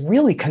 So it's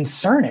really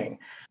concerning.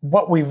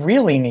 What we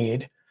really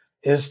need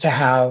is to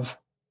have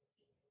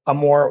a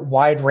more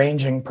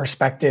wide-ranging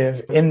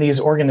perspective in these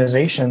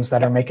organizations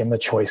that are making the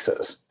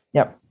choices.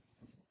 Yep.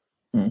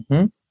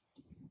 Mm-hmm.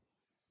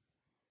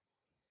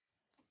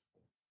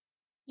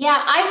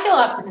 Yeah, I feel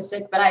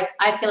optimistic, but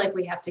I feel like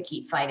we have to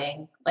keep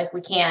fighting. Like we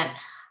can't.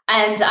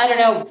 And I don't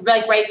know,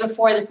 like right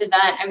before this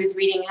event, I was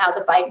reading how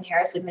the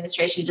Biden-Harris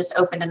administration just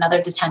opened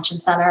another detention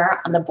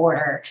center on the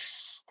border.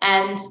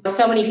 And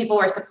so many people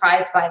were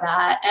surprised by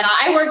that. And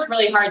I worked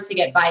really hard to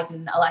get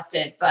Biden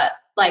elected, but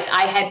like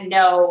I had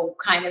no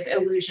kind of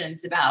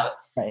illusions about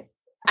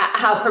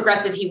how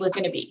progressive he was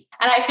going to be.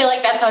 And I feel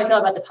like that's how I feel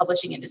about the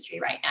publishing industry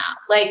right now.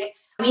 Like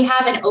we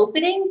have an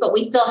opening, but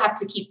we still have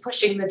to keep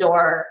pushing the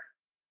door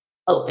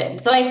open.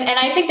 So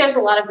I think there's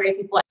a lot of great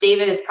people.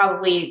 David is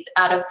probably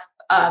out of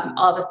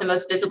all of us the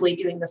most visibly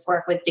doing this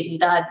work with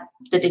Dignidad,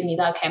 the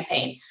Dignidad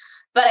campaign.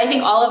 But I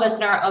think all of us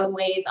in our own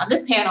ways on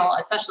this panel,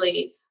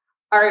 especially,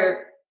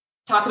 are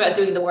talk about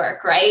doing the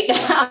work, right?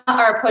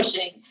 Are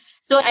pushing.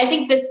 So I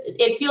think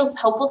it feels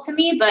hopeful to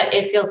me, but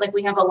it feels like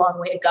we have a long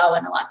way to go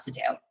and a lot to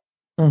do.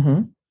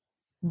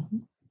 Mm-hmm. Mm-hmm.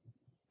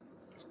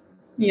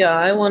 Yeah,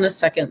 I want to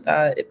second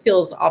that. It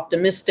feels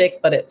optimistic,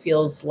 but it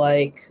feels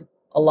like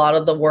a lot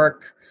of the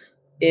work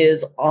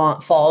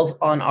falls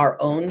on our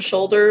own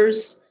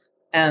shoulders.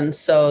 And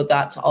so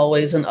that's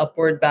always an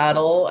upward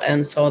battle.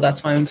 And so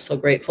that's why I'm so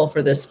grateful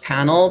for this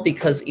panel,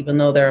 because even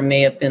though there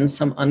may have been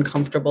some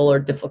uncomfortable or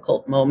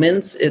difficult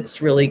moments,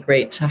 it's really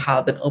great to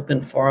have an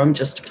open forum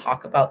just to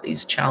talk about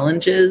these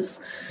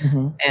challenges.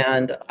 Mm-hmm.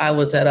 And I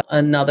was at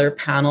another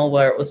panel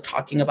where it was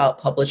talking about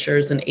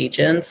publishers and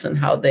agents and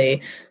how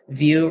they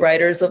view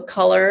writers of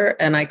color.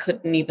 And I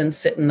couldn't even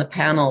sit in the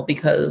panel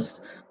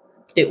because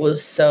it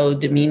was so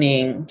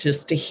demeaning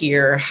just to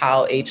hear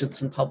how agents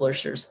and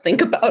publishers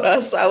think about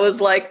us. I was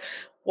like,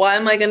 why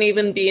am I going to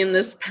even be in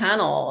this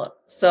panel?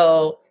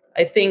 So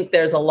I think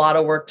there's a lot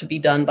of work to be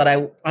done, but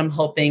I'm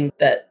hoping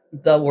that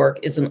the work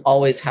isn't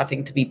always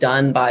having to be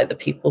done by the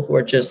people who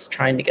are just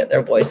trying to get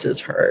their voices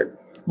heard.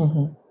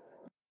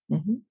 Mm-hmm.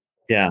 Mm-hmm.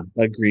 Yeah,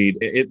 agreed.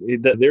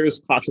 There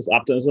is cautious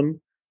optimism,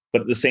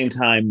 but at the same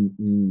time,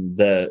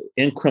 the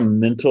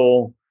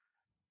incremental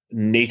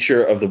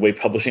nature of the way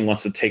publishing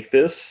wants to take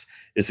this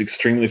is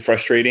extremely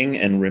frustrating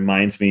and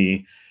reminds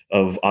me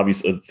of,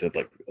 obviously,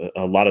 like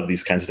a lot of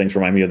these kinds of things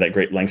remind me of that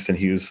great Langston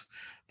Hughes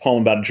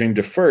poem about a dream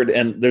deferred.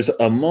 And there's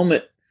a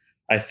moment,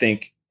 I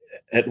think,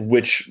 at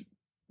which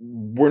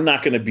we're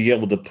not going to be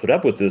able to put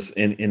up with this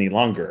any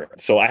longer.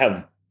 So I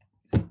have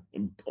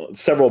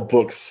several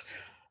books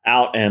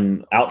out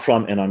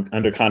from and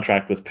under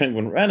contract with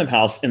Penguin Random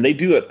House, and they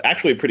do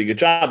actually a pretty good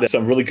job. There's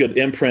some really good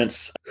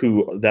imprints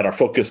that are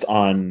focused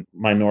on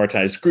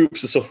minoritized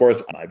groups and so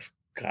forth. I've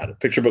got a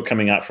picture book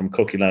coming out from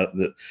Coquila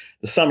the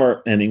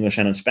summer in English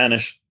and in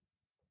Spanish.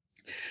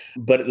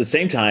 But at the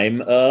same time,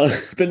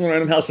 Penguin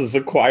Random House is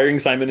acquiring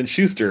Simon &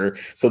 Schuster.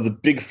 So the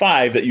big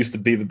five that used to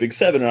be the big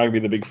seven are going to be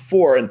the big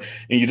four. And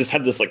you just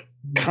have this like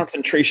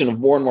concentration of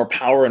more and more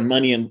power and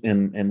money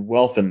and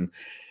wealth and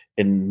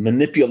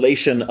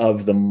manipulation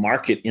of the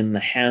market in the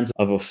hands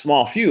of a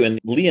small few. And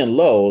Lee and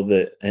Low,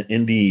 an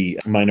indie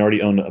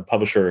minority-owned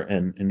publisher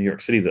in New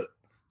York City that's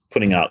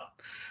putting out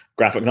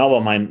graphic novel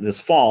of mine this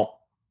fall,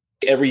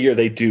 every year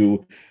they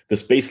do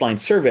this baseline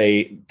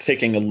survey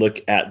taking a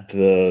look at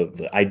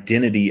the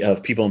identity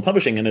of people in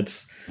publishing, and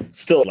it's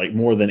still like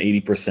more than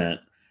 80%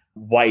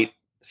 white,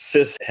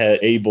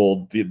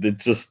 cis-abled.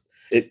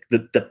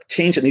 The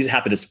change that needs to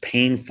happen is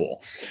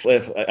painful.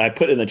 If I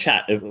put in the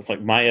chat, if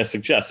like Maya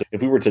suggests,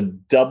 if we were to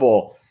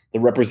double the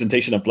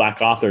representation of Black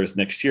authors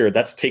next year,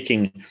 that's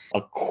taking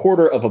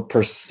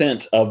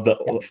 0.25%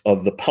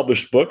 of the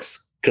published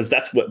books, because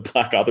that's what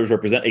Black authors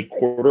represent,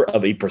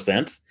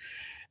 0.25%,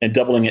 and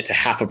doubling it to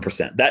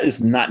 0.5%. That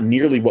is not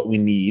nearly what we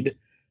need,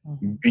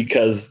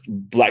 because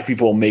Black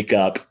people make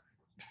up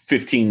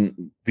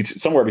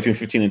somewhere between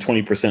 15 and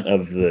 20%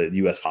 of the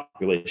U.S.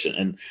 population,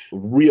 and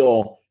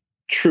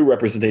true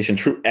representation,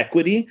 true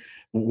equity,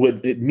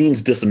 it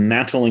means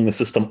dismantling the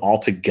system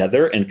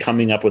altogether and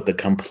coming up with a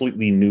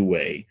completely new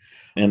way.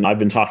 And I've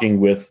been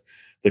talking with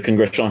the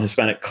Congressional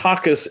Hispanic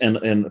Caucus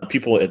and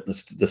people at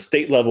the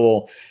state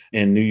level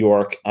in New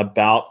York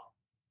about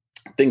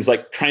things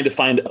like trying to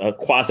find a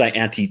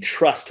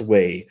quasi-antitrust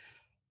way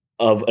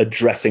of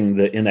addressing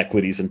the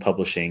inequities in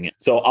publishing.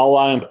 So although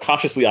I'm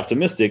cautiously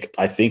optimistic,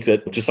 I think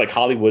that just like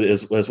Hollywood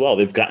is as well,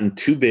 they've gotten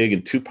too big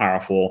and too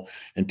powerful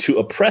and too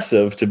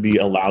oppressive to be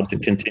allowed to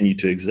continue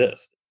to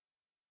exist.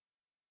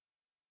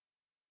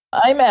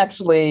 I'm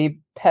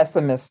actually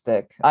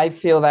pessimistic. I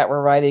feel that we're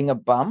riding a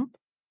bump.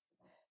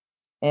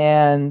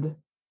 And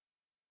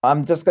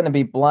I'm just going to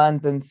be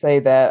blunt and say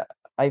that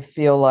I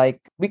feel like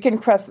we can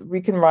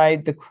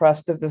ride the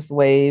crest of this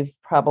wave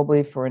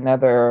probably for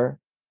another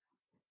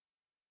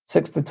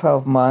 6 to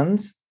 12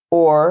 months,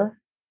 or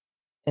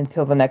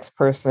until the next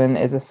person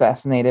is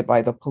assassinated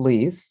by the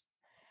police.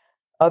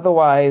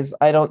 Otherwise,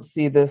 I don't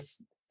see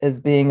this as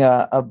being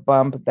a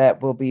bump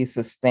that will be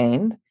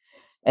sustained.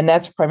 And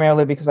that's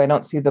primarily because I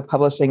don't see the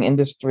publishing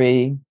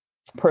industry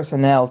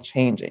personnel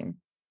changing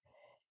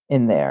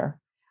in there.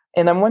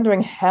 And I'm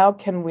wondering, how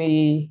can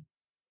we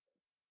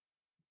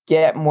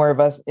get more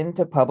of us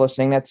into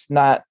publishing? That's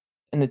not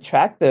an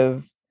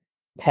attractive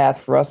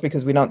path for us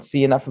because we don't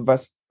see enough of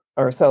us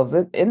ourselves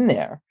in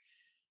there.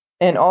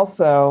 And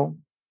also,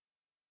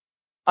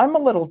 I'm a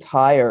little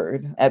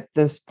tired at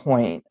this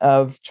point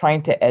of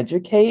trying to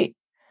educate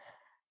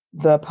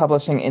the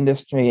publishing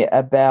industry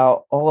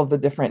about all of the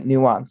different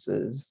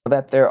nuances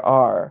that there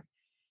are.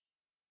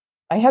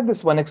 I had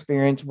this one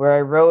experience where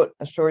I wrote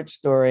a short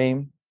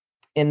story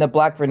in the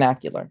Black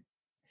vernacular,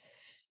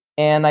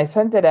 and I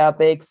sent it out.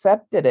 They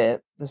accepted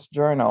it, this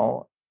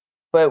journal,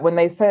 but when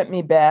they sent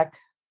me back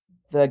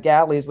the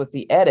galleys with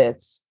the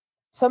edits,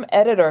 some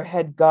editor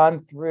had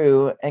gone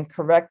through and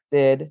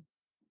corrected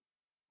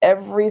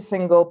every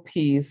single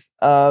piece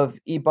of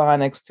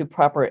Ebonics to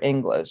proper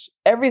English,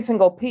 every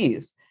single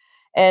piece.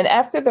 And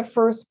after the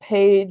first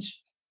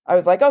page, I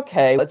was like,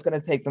 okay, it's going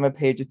to take them a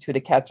page or two to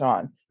catch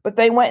on. But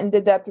they went and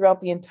did that throughout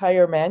the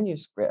entire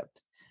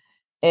manuscript.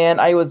 And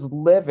I was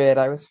livid.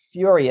 I was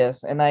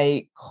furious. And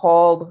I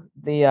called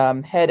the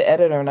head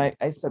editor and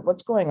I said,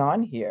 what's going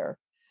on here?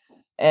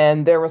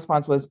 And their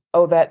response was,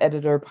 oh, that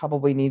editor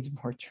probably needs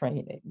more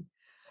training.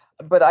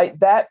 But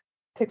that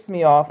ticks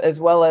me off, as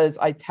well as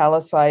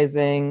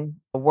italicizing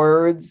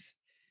words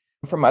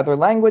from other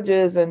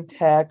languages and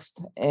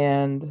text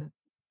and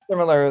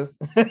similars.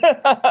 My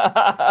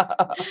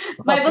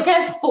book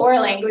has 4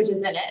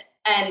 languages in it,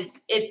 and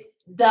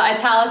the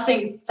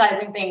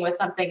italicizing thing was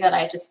something that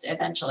I just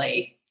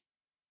eventually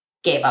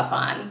gave up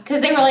on,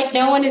 because they were like,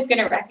 no one is going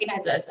to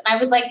recognize us. And I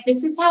was like,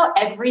 this is how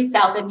every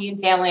South Indian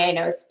family I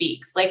know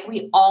speaks. Like,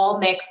 we all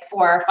mix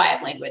 4 or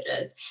 5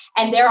 languages,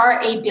 and there are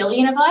a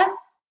billion of us.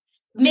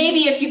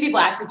 Maybe a few people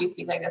actually do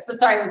speak like this, but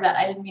sorry, Lizette,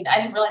 I didn't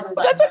realize I was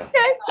like, that's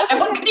okay.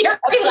 I could hear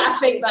me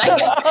laughing, but I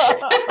guess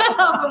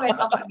I'll put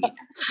myself on mute.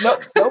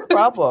 No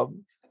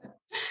problem.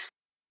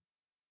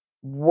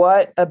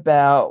 What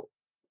about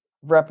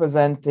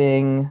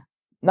representing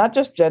not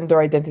just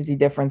gender identity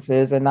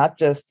differences and not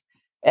just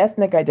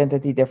ethnic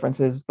identity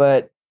differences,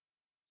 but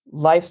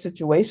life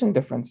situation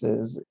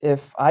differences.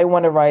 If I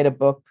want to write a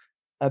book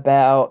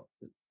about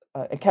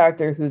a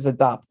character who's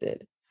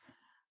adopted,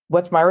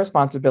 what's my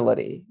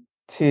responsibility?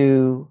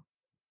 To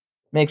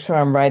make sure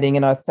I'm writing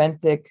an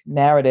authentic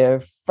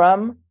narrative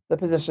from the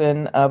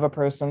position of a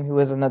person who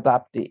is an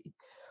adoptee.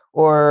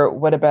 Or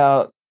what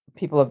about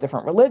people of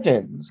different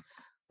religions,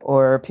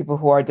 or people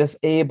who are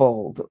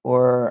disabled,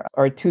 or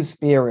are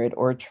two-spirit,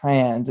 or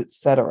trans,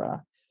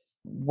 etc.?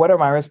 What are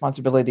my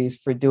responsibilities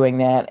for doing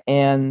that?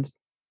 And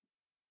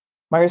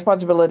my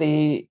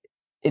responsibility,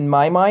 in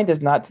my mind,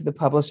 is not to the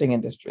publishing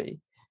industry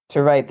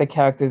to write the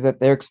characters that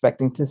they're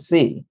expecting to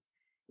see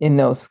in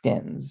those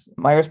skins.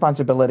 My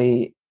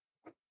responsibility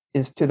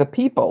is to the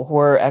people who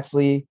are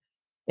actually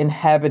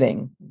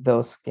inhabiting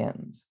those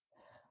skins.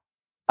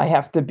 I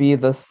have to be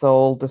the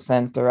sole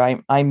dissenter.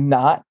 I'm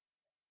not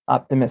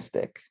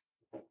optimistic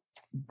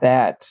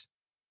that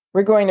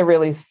we're going to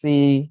really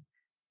see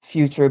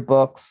future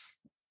books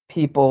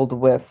peopled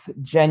with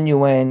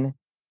genuine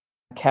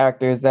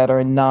characters that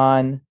are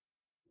non-cis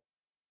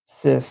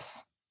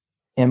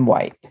and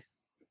white.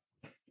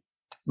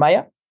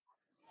 Maya?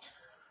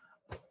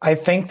 I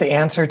think the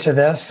answer to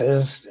this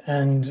is,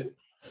 and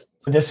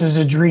this is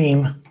a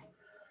dream,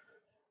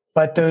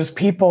 but those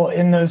people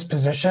in those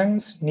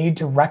positions need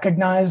to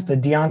recognize the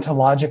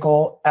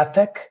deontological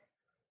ethic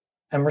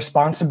and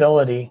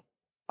responsibility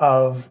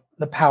of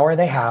the power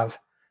they have,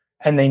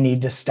 and they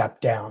need to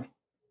step down.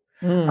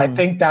 I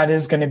think that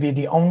is going to be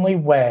the only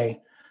way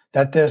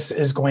that this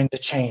is going to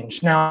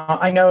change. Now,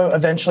 I know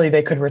eventually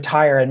they could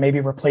retire and maybe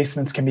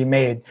replacements can be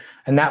made,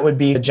 and that would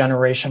be a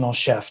generational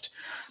shift.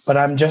 But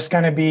I'm just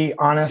going to be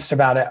honest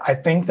about it. I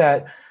think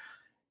that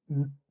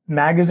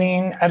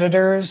magazine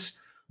editors,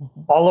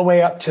 all the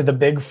way up to the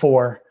big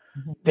four,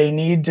 they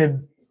need to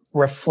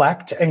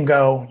reflect and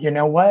go, you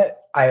know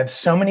what? I have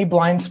so many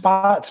blind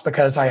spots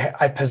because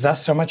I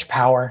possess so much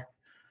power.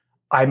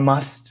 I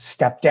must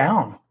step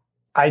down.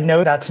 I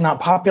know that's not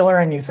popular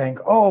and you think,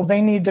 oh,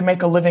 they need to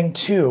make a living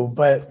too.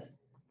 But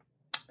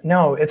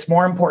no, it's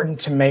more important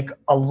to make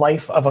a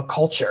life of a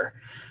culture.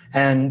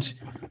 And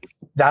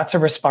that's a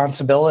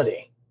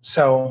responsibility.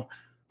 So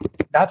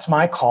that's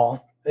my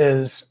call,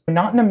 is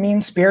not in a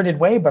mean-spirited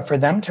way, but for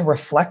them to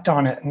reflect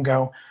on it and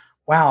go,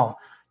 wow,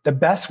 the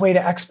best way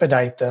to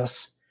expedite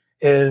this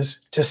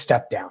is to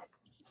step down.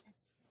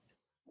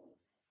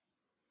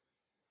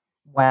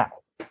 Wow.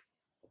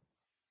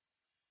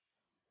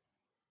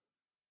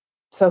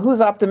 So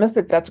who's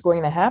optimistic that's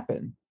going to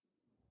happen?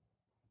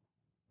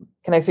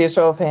 Can I see a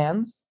show of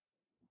hands?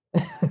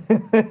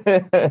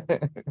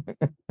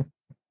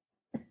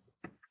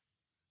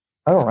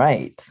 All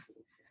right.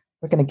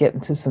 We're going to get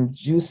into some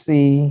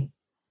juicy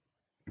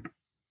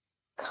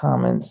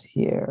comments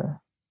here.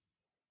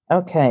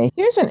 Okay,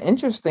 here's an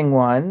interesting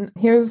one.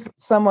 Here's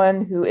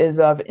someone who is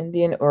of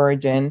Indian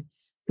origin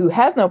who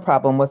has no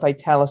problem with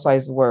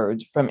italicized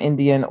words from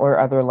Indian or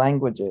other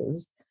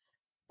languages.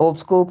 Old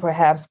school,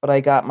 perhaps, but I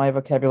got my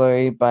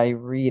vocabulary by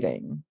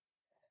reading.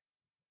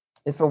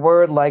 If a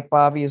word like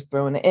bobby is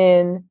thrown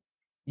in,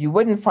 you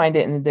wouldn't find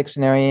it in the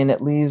dictionary, and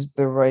it leaves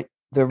the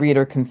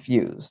reader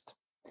confused.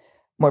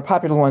 More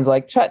popular ones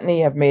like chutney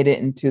have made it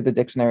into the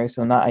dictionary,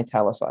 so not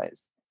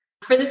italicized.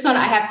 For this one,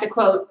 I have to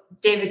quote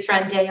David's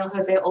friend, Daniel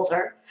Jose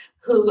Older,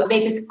 who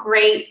made this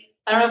great,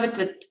 I don't know if it's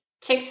a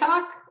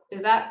TikTok.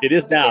 Is that? It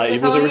is now.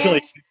 It was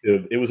originally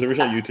YouTube. It was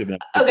originally YouTube.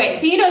 Okay,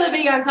 so you know the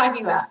video I'm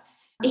talking about.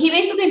 He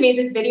basically made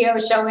this video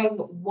showing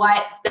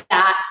what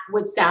that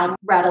would sound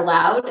read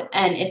aloud,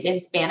 and it's in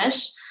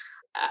Spanish.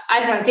 I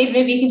don't know, Dave,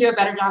 maybe you can do a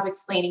better job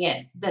explaining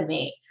it than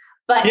me.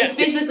 But it's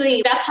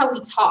basically, that's how we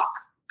talk.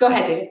 Go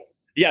ahead, Dave.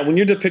 Yeah, when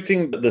you're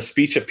depicting the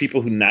speech of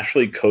people who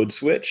naturally code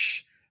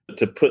switch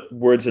to put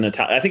words in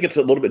Italian, I think it's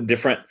a little bit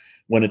different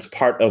when it's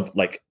part of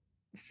like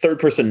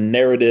third-person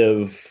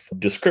narrative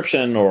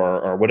description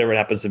or whatever it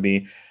happens to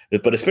be.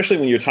 But especially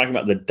when you're talking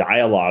about the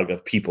dialogue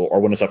of people, or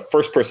when it's a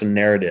first-person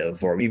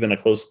narrative, or even a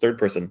close third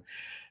person,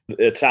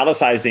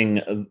 italicizing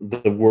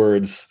the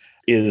words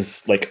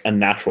is like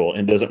unnatural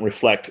and doesn't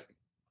reflect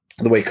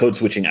the way code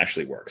switching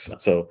actually works.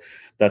 So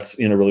that's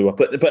really well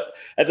put. But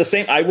at the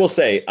same, I will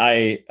say,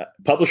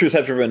 publishers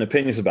have different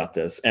opinions about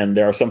this, and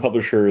there are some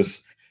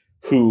publishers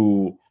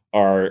who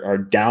are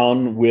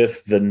down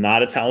with the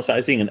not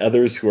italicizing, and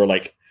others who are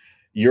like,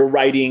 you're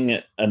writing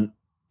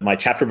my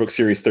chapter book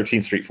series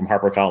 13th Street from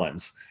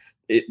HarperCollins.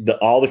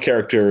 All the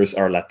characters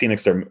are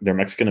Latinx, they're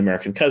Mexican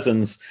American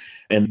cousins,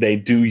 and they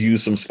do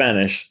use some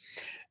Spanish.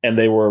 And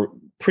they were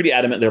pretty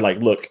adamant. They're like,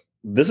 look,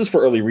 this is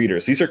for early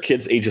readers. These are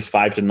kids ages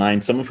 5 to 9,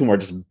 some of whom are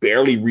just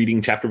barely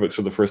reading chapter books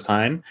for the first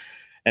time.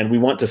 And we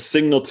want to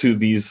signal to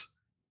these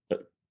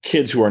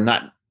kids who are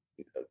not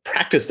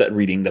practiced at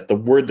reading that the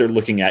word they're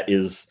looking at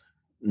is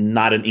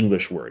not an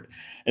English word.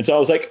 And so I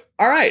was like,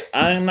 all right,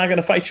 I'm not going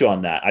to fight you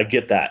on that. I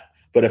get that.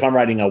 But if I'm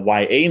writing a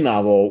YA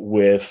novel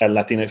with a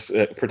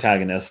Latinx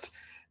protagonist,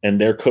 and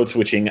they're code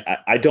switching,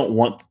 I don't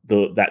want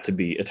that to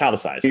be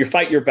italicized. You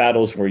fight your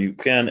battles where you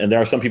can, and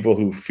there are some people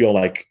who feel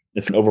like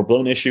it's an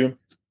overblown issue.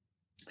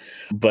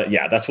 But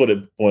yeah, that's what it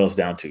boils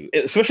down to.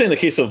 Especially in the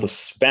case of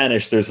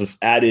Spanish, there's this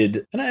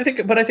added, and I think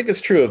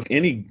it's true of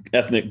any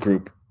ethnic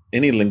group,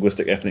 any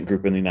linguistic ethnic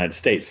group in the United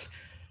States.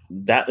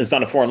 That is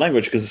not a foreign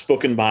language because it's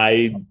spoken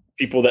by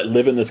people that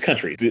live in this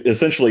country.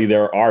 Essentially,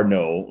 there are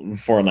no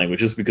foreign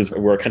languages because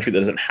we're a country that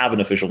doesn't have an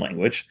official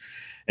language,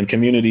 and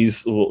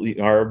communities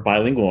are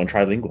bilingual and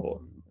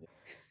trilingual.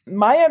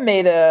 Maya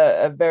made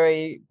a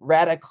very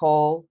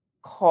radical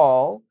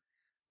call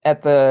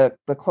at the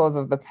close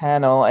of the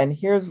panel, and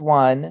here's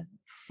one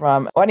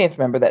from an audience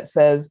member that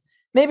says,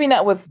 maybe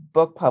not with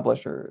book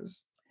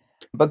publishers,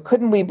 but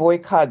couldn't we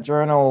boycott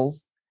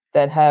journals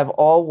that have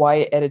all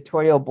white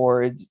editorial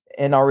boards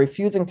and are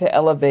refusing to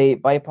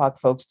elevate BIPOC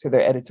folks to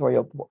their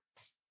editorial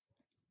boards?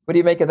 What do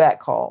you make of that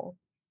call?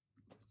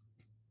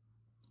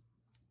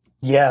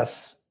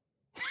 Yes.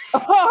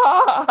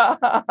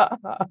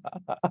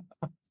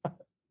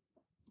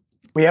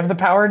 We have the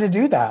power to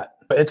do that.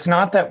 It's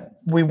not that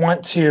we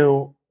want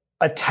to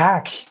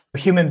attack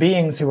human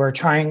beings who are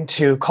trying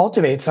to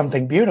cultivate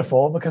something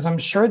beautiful, because I'm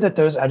sure that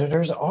those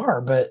editors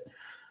are, but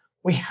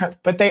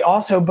they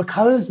also,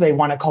 because they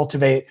want to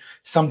cultivate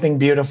something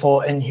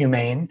beautiful and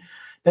humane,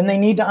 then they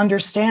need to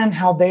understand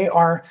how they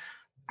are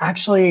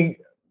actually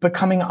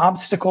becoming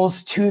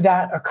obstacles to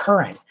that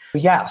occurring.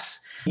 Yes,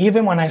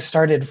 even when I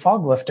started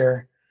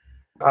Foglifter,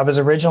 I was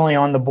originally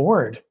on the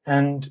board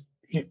and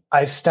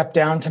I stepped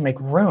down to make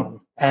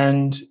room.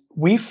 And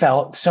we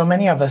felt, so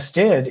many of us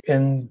did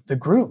in the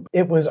group,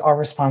 it was our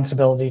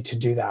responsibility to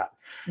do that.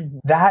 Mm-hmm.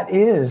 That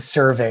is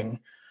serving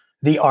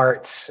the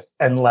arts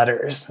and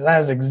letters. That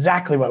is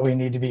exactly what we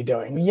need to be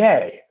doing.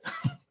 Yay.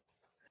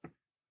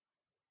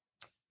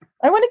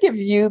 I want to give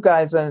you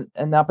guys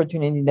an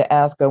opportunity to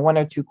ask one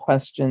or two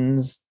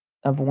questions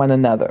of one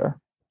another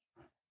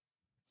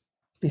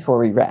before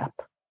we wrap.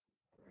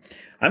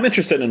 I'm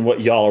interested in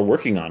what y'all are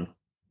working on.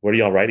 What are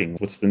y'all writing?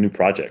 What's the new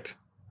project?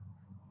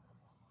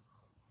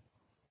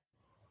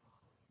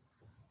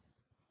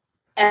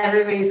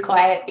 Everybody's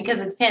quiet because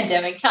it's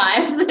pandemic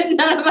times and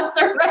none of us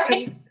are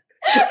writing.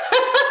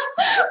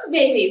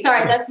 Maybe.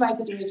 Sorry, that's my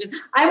situation.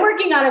 I'm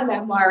working on a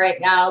memoir right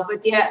now,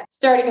 but yeah,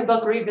 starting a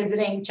book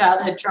revisiting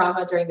childhood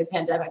trauma during the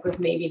pandemic was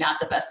maybe not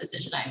the best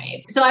decision I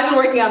made. So I've been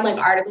working on like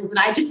articles, and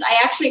I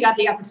actually got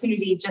the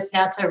opportunity just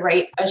now to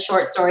write a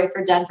short story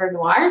for Denver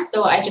Noir.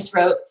 So I just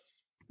wrote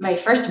my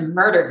first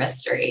murder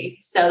mystery.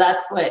 So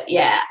that's what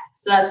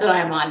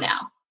I'm on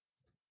now.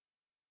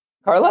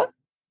 Carla?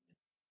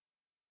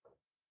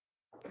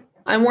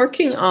 I'm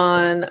working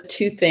on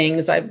two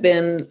things. I've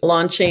been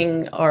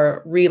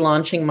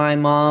relaunching my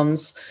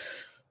mom's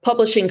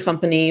publishing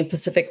company,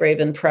 Pacific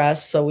Raven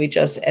Press. So we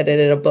just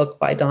edited a book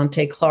by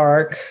Dante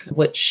Clark,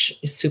 which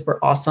is super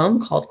awesome,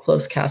 called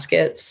Close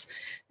Caskets.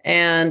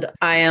 And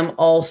I am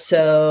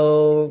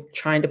also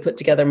trying to put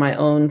together my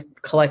own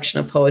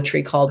collection of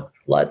poetry called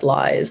Blood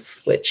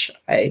Lies, which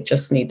I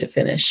just need to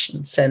finish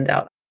and send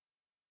out.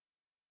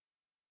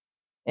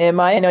 And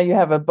Maya, I know you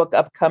have a book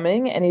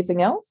upcoming.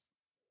 Anything else?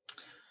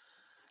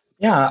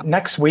 Yeah,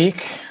 next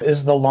week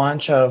is the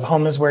launch of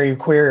Home is Where You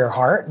Queer Your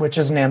Heart, which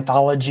is an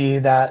anthology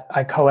that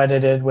I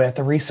co-edited with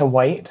Arisa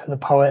White, the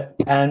poet,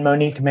 and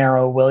Monique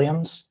Marrow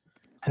Williams.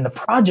 And the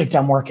project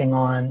I'm working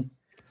on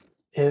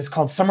is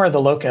called Summer of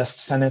the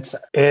Locusts, and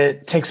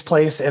it takes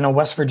place in a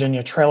West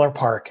Virginia trailer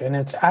park. And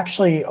it's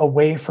actually a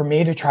way for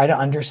me to try to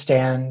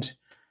understand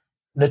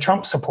the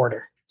Trump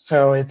supporter.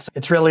 So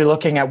it's really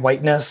looking at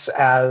whiteness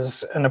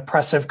as an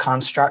oppressive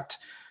construct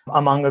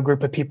among a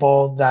group of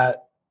people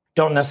that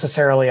don't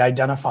necessarily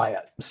identify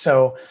it.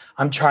 So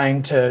I'm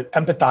trying to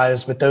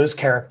empathize with those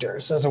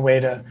characters as a way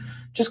to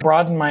just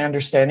broaden my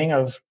understanding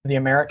of the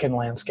American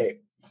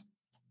landscape.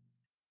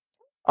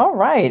 All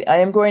right. I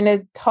am going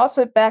to toss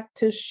it back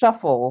to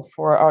Shuffle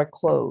for our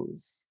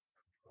close.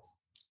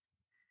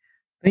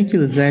 Thank you,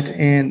 Lizette.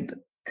 And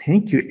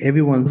thank you,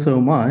 everyone, so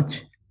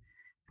much.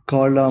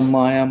 Carla,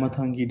 Maya,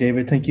 Mathangi,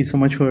 David, thank you so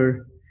much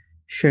for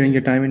sharing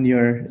your time and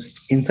your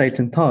insights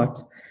and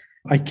thoughts.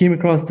 I came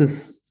across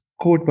this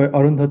quote by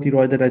Arundhati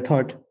Roy that I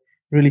thought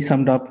really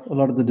summed up a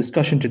lot of the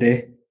discussion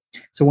today.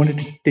 So I wanted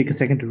to take a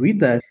second to read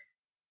that.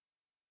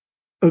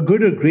 A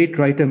good or great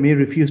writer may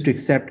refuse to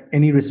accept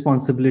any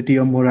responsibility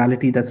or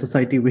morality that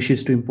society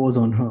wishes to impose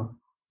on her.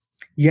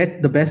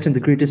 Yet the best and the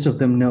greatest of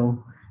them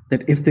know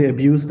that if they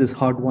abuse this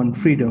hard-won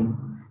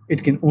freedom,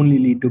 it can only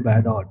lead to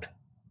bad art.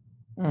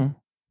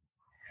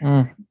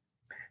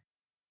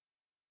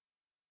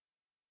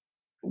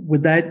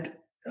 With that,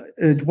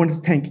 I want to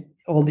thank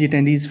all the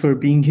attendees for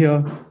being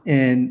here.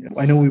 And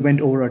I know we went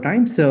over our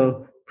time,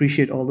 so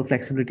appreciate all the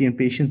flexibility and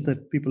patience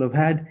that people have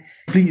had.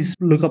 Please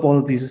look up all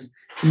of these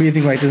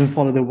amazing writers and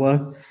follow their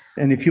work.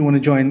 And if you want to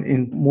join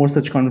in more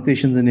such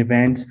conversations and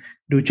events,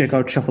 do check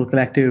out Shuffle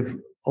Collective.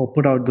 I'll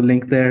put out the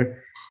link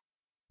there.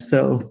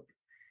 So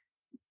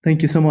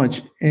thank you so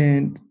much.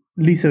 And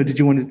Lisa, did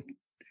you want to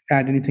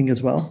add anything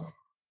as well?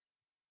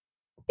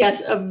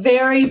 Yes, a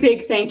very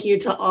big thank you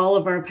to all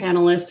of our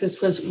panelists.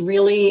 This was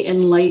really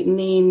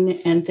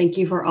enlightening, and thank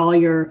you for all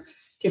your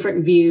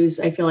different views.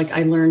 I feel like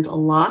I learned a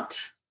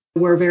lot.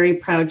 We're very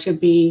proud to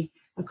be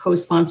a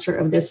co-sponsor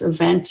of this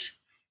event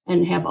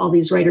and have all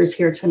these writers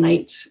here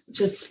tonight.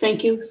 Just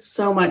thank you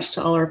so much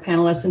to all our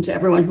panelists and to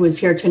everyone who is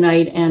here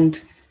tonight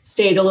and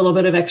stayed a little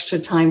bit of extra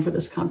time for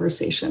this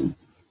conversation.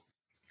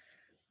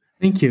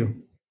 Thank you.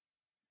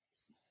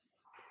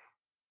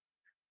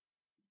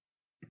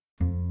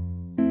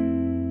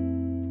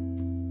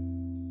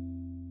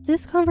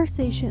 This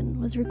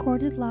conversation was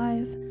recorded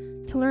live.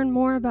 To learn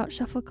more about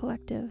Shuffle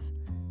Collective,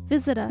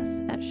 visit us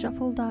at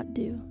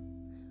shuffle.do.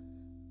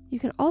 You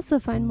can also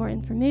find more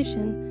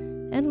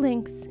information and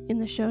links in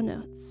the show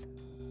notes.